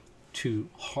 to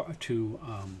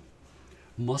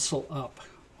muscle up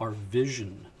our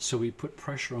vision so we put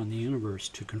pressure on the universe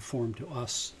to conform to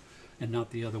us and not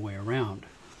the other way around,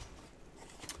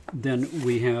 then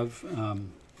we have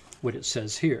what it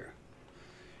says here.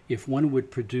 If one would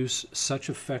produce such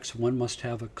effects, one must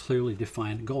have a clearly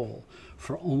defined goal.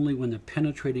 For only when the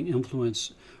penetrating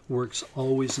influence works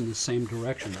always in the same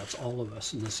direction, that's all of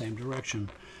us in the same direction,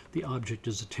 the object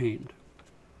is attained.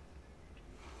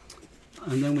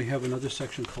 And then we have another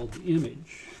section called the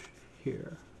image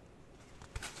here.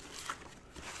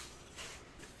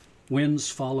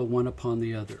 Winds follow one upon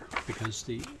the other, because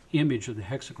the image of the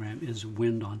hexagram is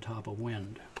wind on top of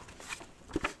wind.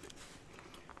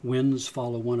 Winds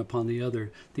follow one upon the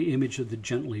other, the image of the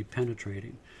gently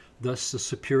penetrating. Thus the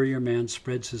superior man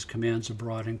spreads his commands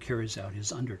abroad and carries out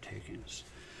his undertakings.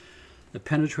 The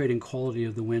penetrating quality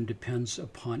of the wind depends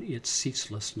upon its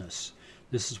ceaselessness.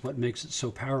 This is what makes it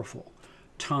so powerful.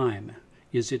 Time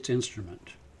is its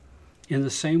instrument. In the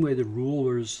same way the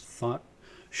ruler's thought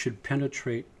should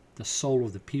penetrate the soul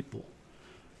of the people,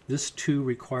 this too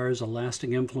requires a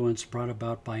lasting influence brought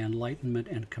about by enlightenment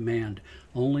and command.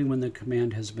 Only when the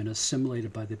command has been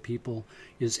assimilated by the people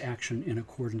is action in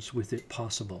accordance with it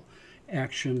possible.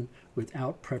 Action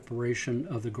without preparation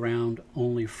of the ground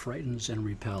only frightens and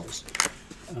repels.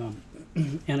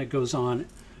 And it goes on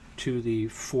to the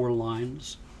 4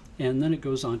 lines, and then it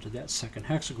goes on to that second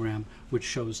hexagram, which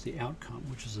shows the outcome,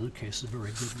 which is in the case a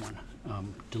very good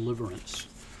one, deliverance.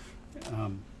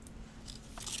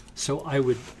 So I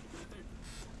would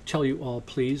tell you all,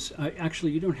 please,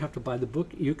 actually you don't have to buy the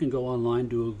book. You can go online,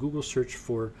 do a Google search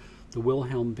for the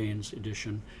Wilhelm Baines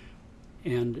edition,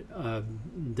 and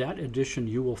that edition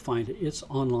you will find it's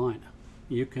online.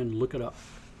 You can look it up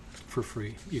for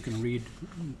free. You can read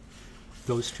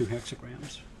those 2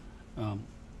 hexagrams.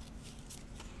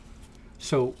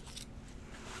 So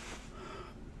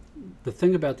the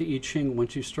thing about the I Ching,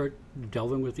 once you start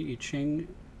delving with the I Ching,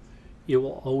 it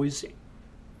will always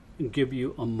give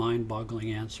you a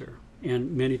mind-boggling answer,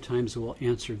 and many times it will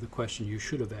answer the question you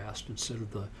should have asked instead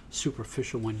of the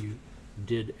superficial one you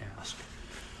did ask.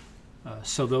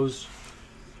 So those,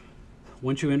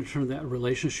 once you enter that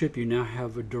relationship, you now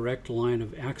have a direct line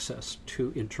of access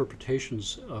to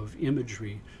interpretations of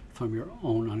imagery from your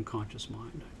own unconscious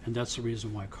mind, and that's the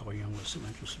reason why Carl Jung was so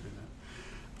interested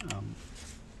in that.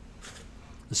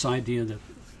 This idea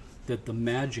that the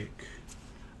magic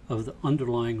of the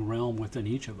underlying realm within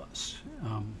each of us,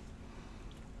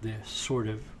 the sort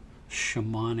of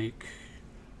shamanic,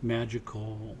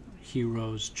 magical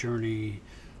hero's journey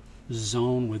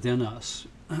zone within us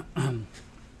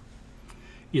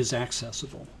is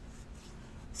accessible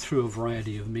through a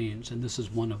variety of means, and this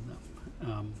is one of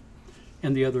them.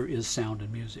 And the other is sound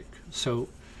and music. So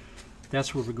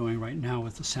that's where we're going right now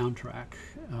with the soundtrack.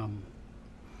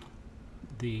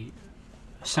 The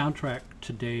soundtrack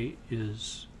today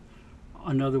is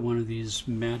another one of these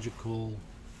magical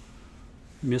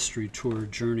mystery tour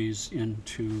journeys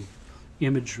into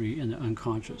imagery in the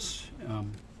unconscious.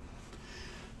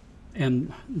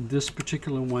 And this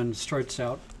particular one starts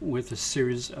out with a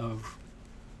series of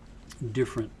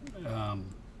different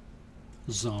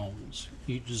zones.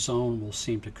 Each zone will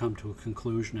seem to come to a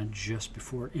conclusion, and just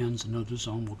before it ends, another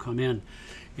zone will come in.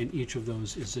 And each of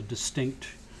those is a distinct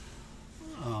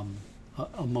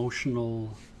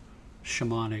emotional,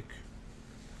 shamanic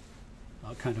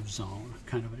kind of zone,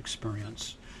 kind of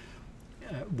experience,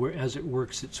 as it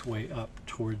works its way up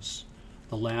towards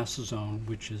the last zone,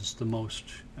 which is the most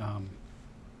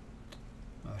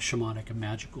shamanic and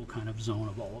magical kind of zone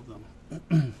of all of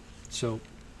them. So,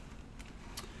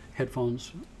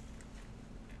 headphones,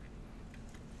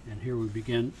 and here we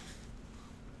begin.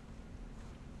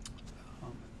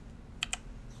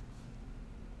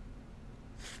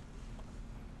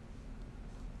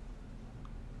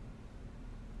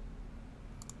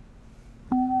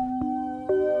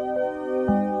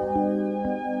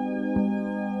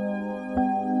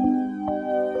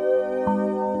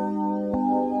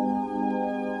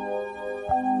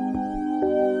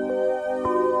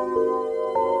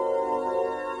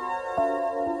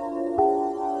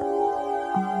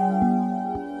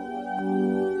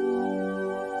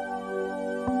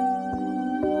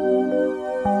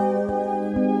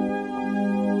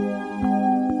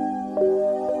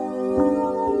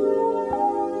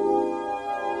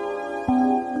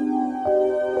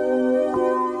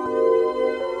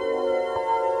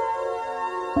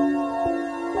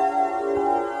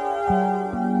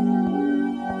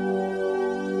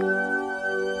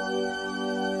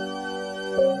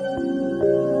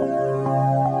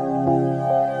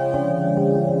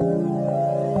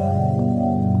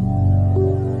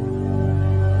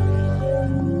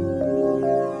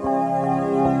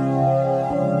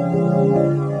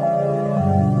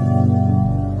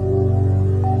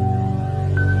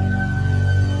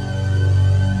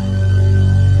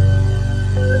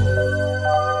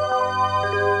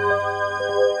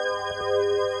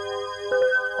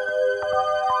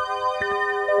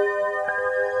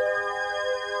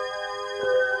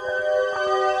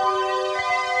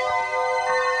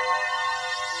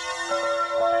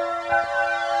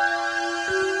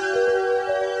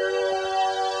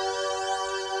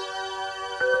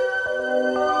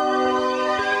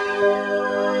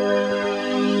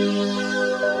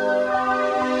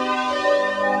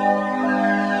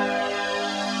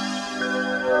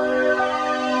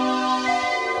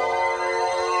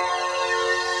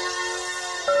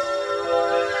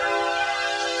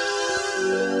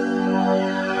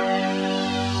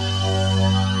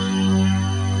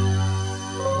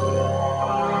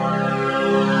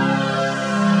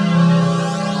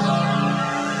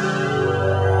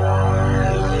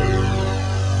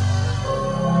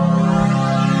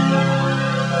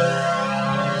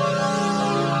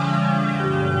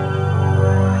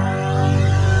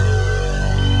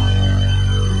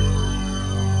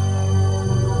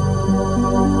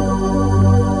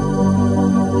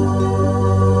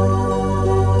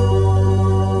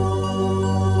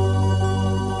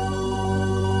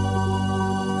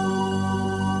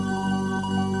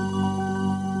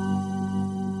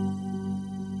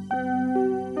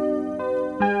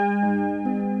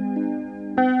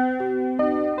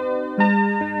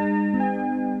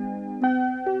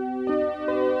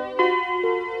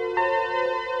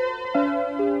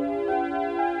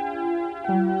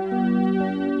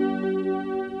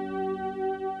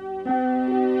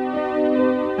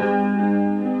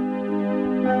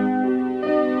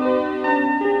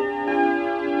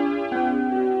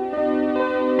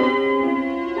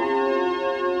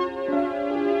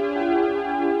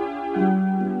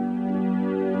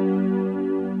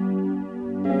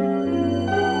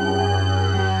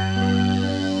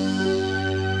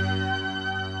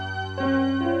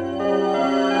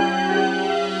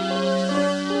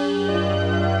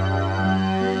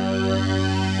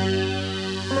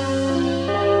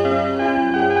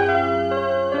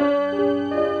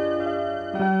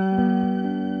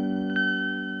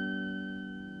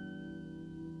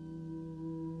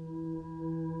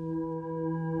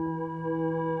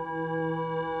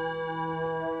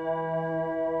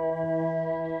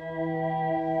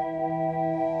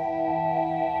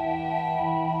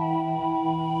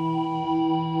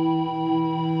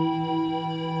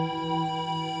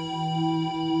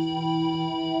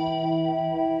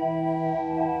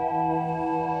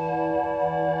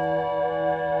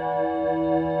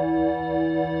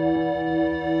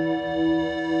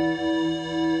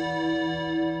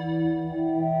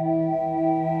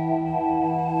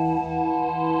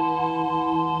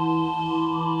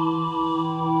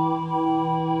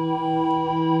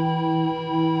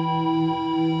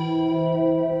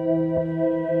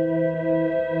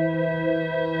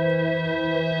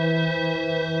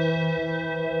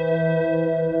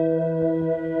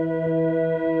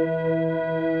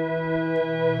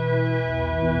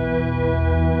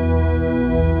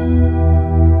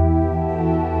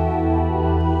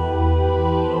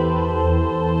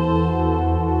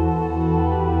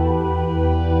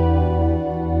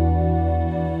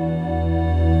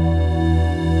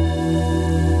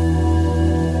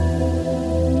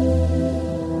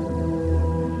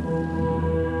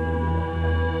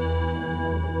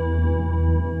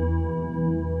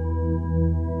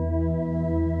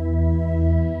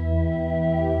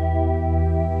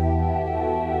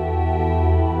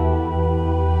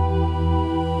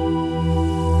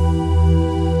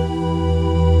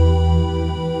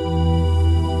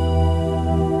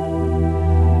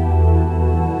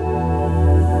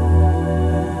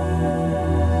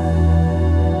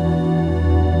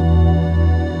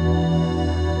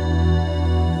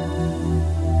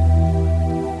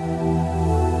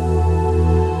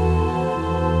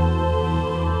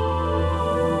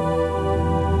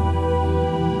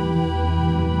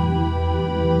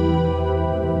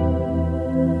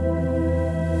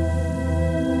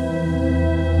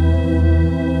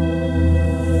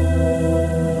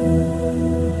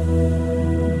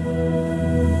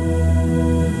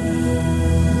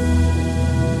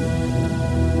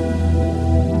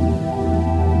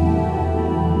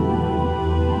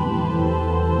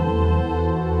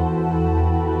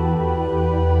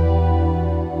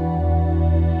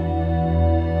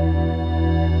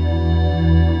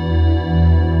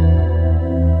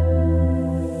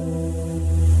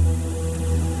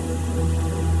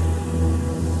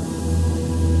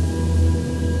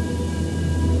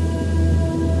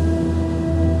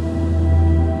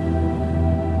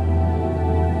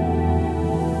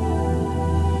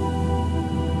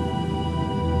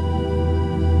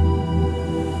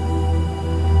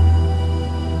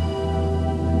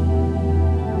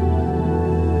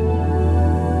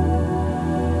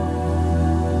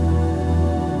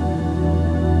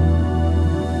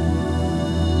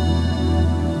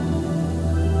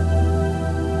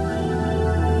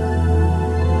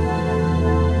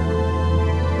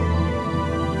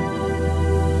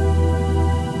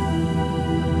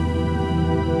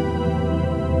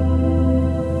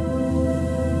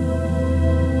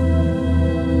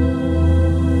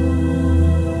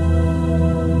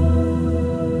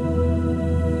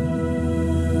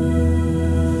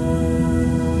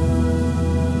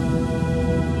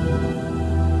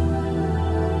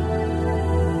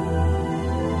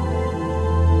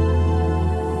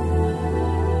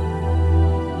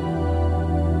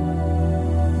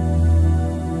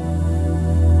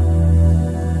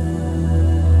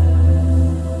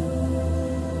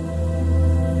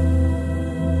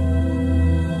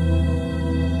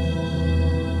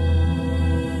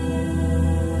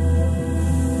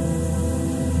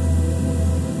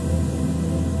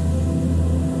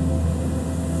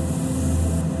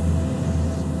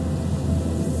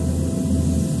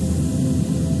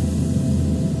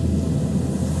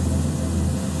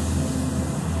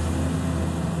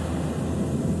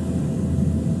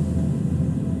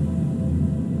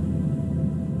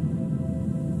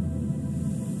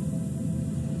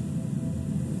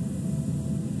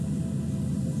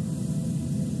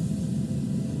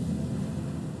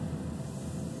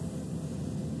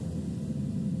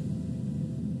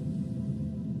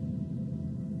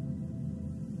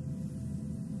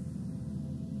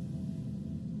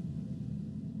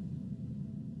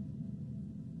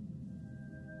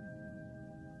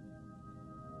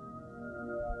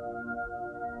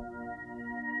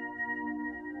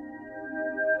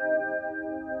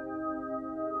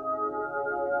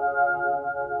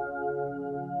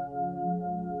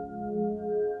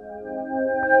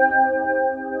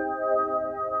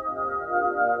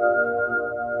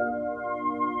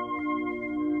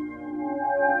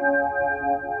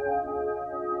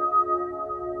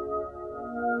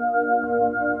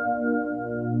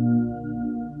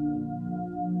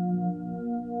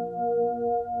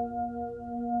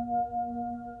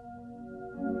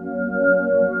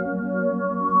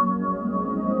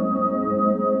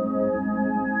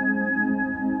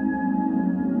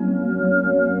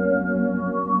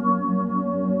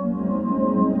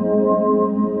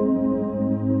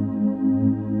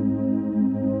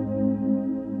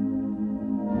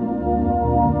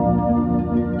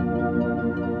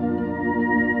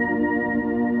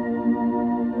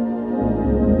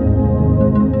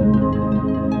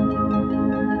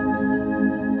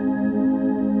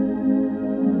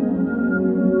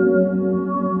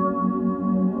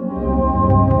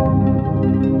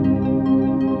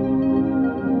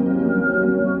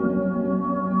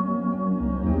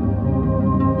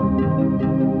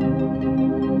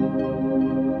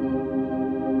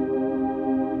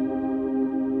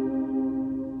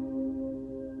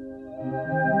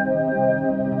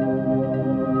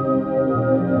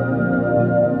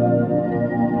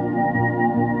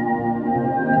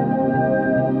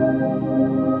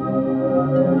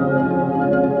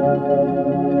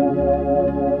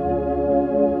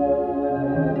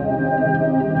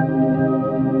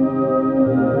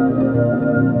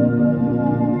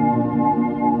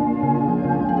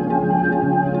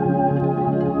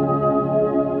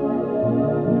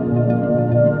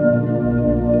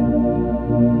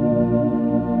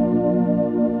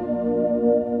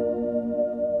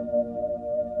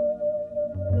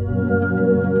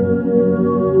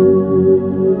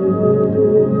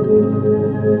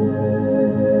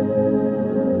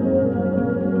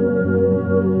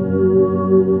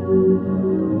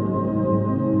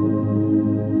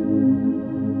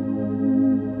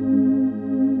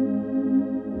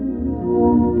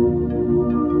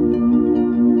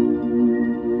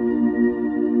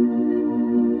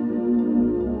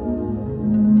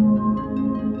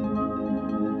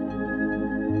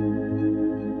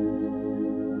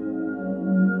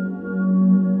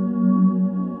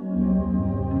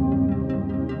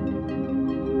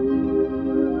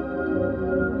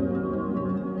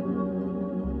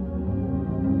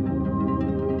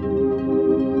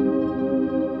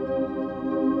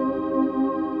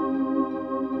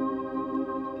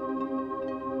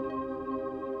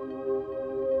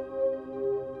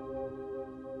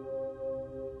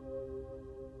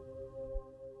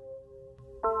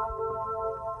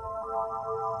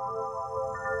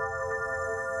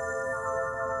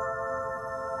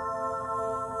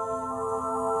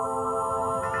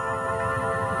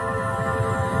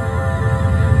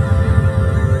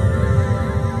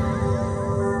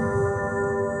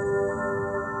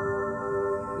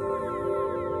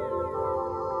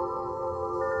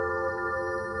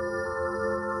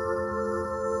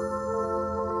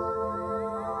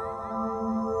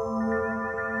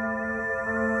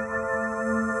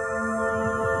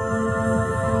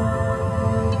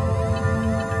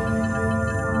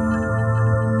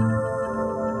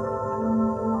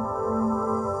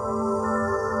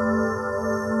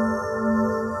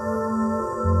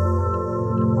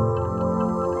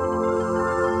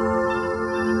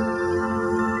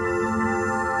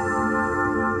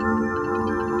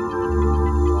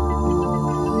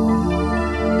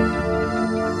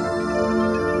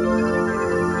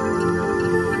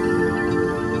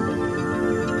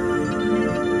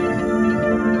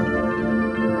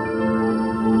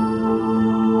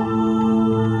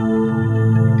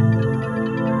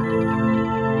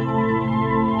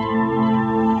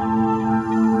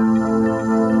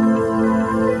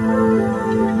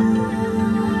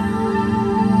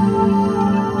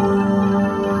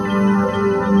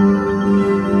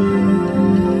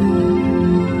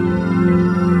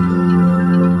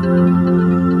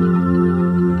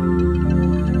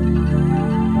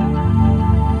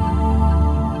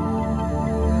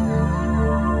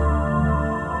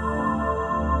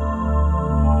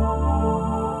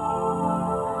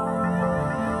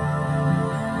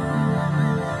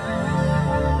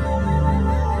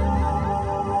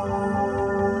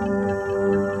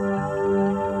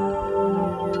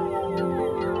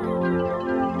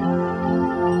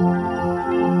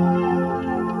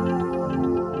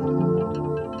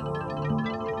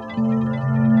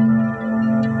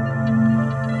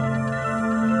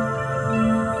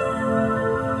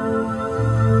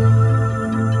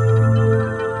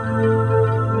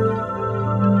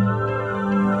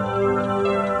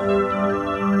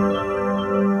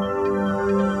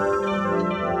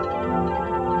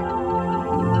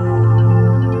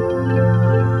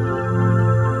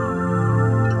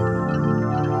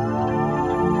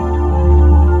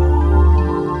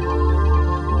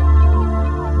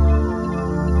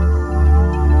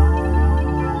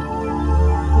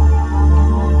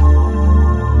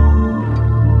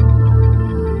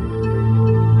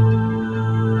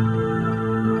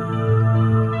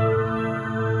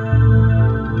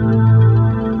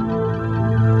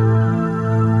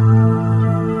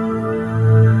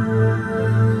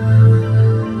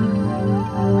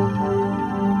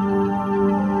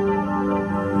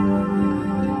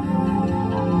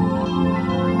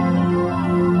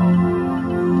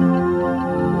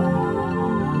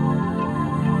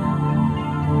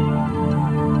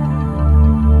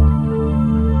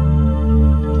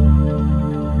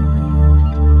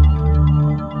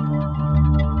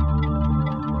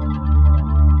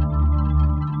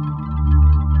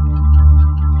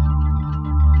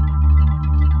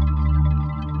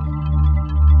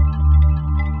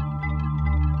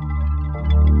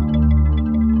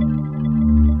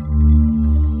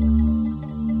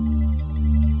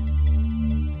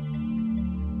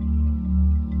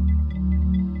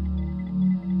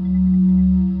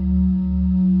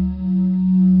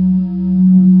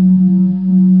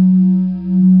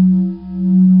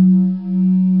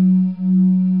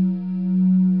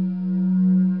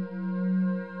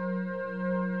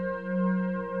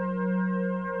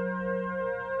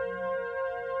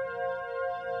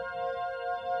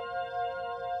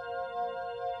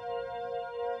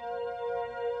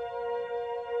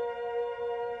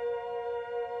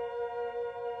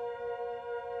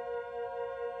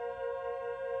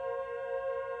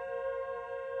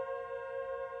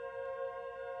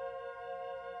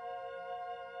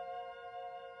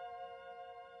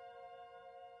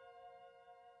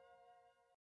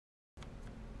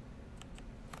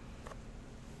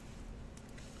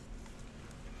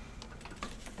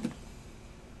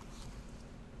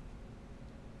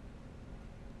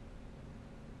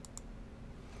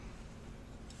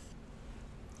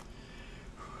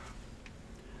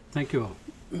 Thank you all.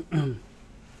 I'm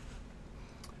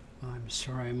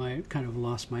sorry, I might kind of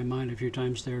lost my mind a few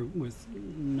times there with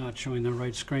not showing the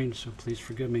right screen, so please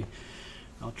forgive me.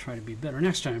 I'll try to be better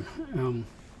next time.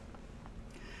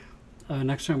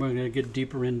 Next time we're going to get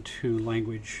deeper into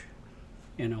language,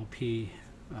 NLP,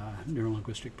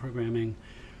 Neuro-Linguistic Programming,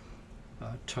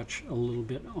 touch a little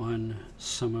bit on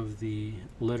some of the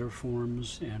letter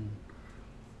forms and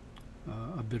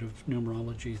a bit of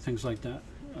numerology, things like that.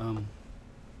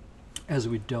 As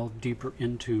we delve deeper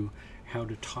into how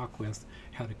to talk with,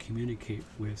 how to communicate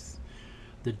with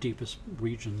the deepest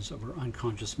regions of our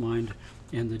unconscious mind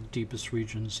and the deepest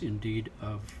regions indeed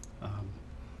of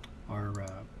our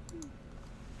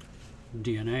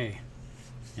DNA,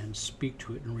 and speak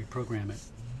to it and reprogram it.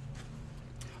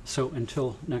 So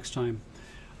until next time,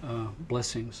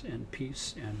 blessings and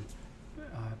peace, and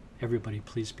everybody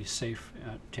please be safe,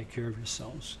 take care of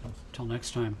yourselves. Until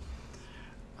next time,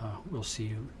 we'll see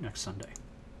you next Sunday.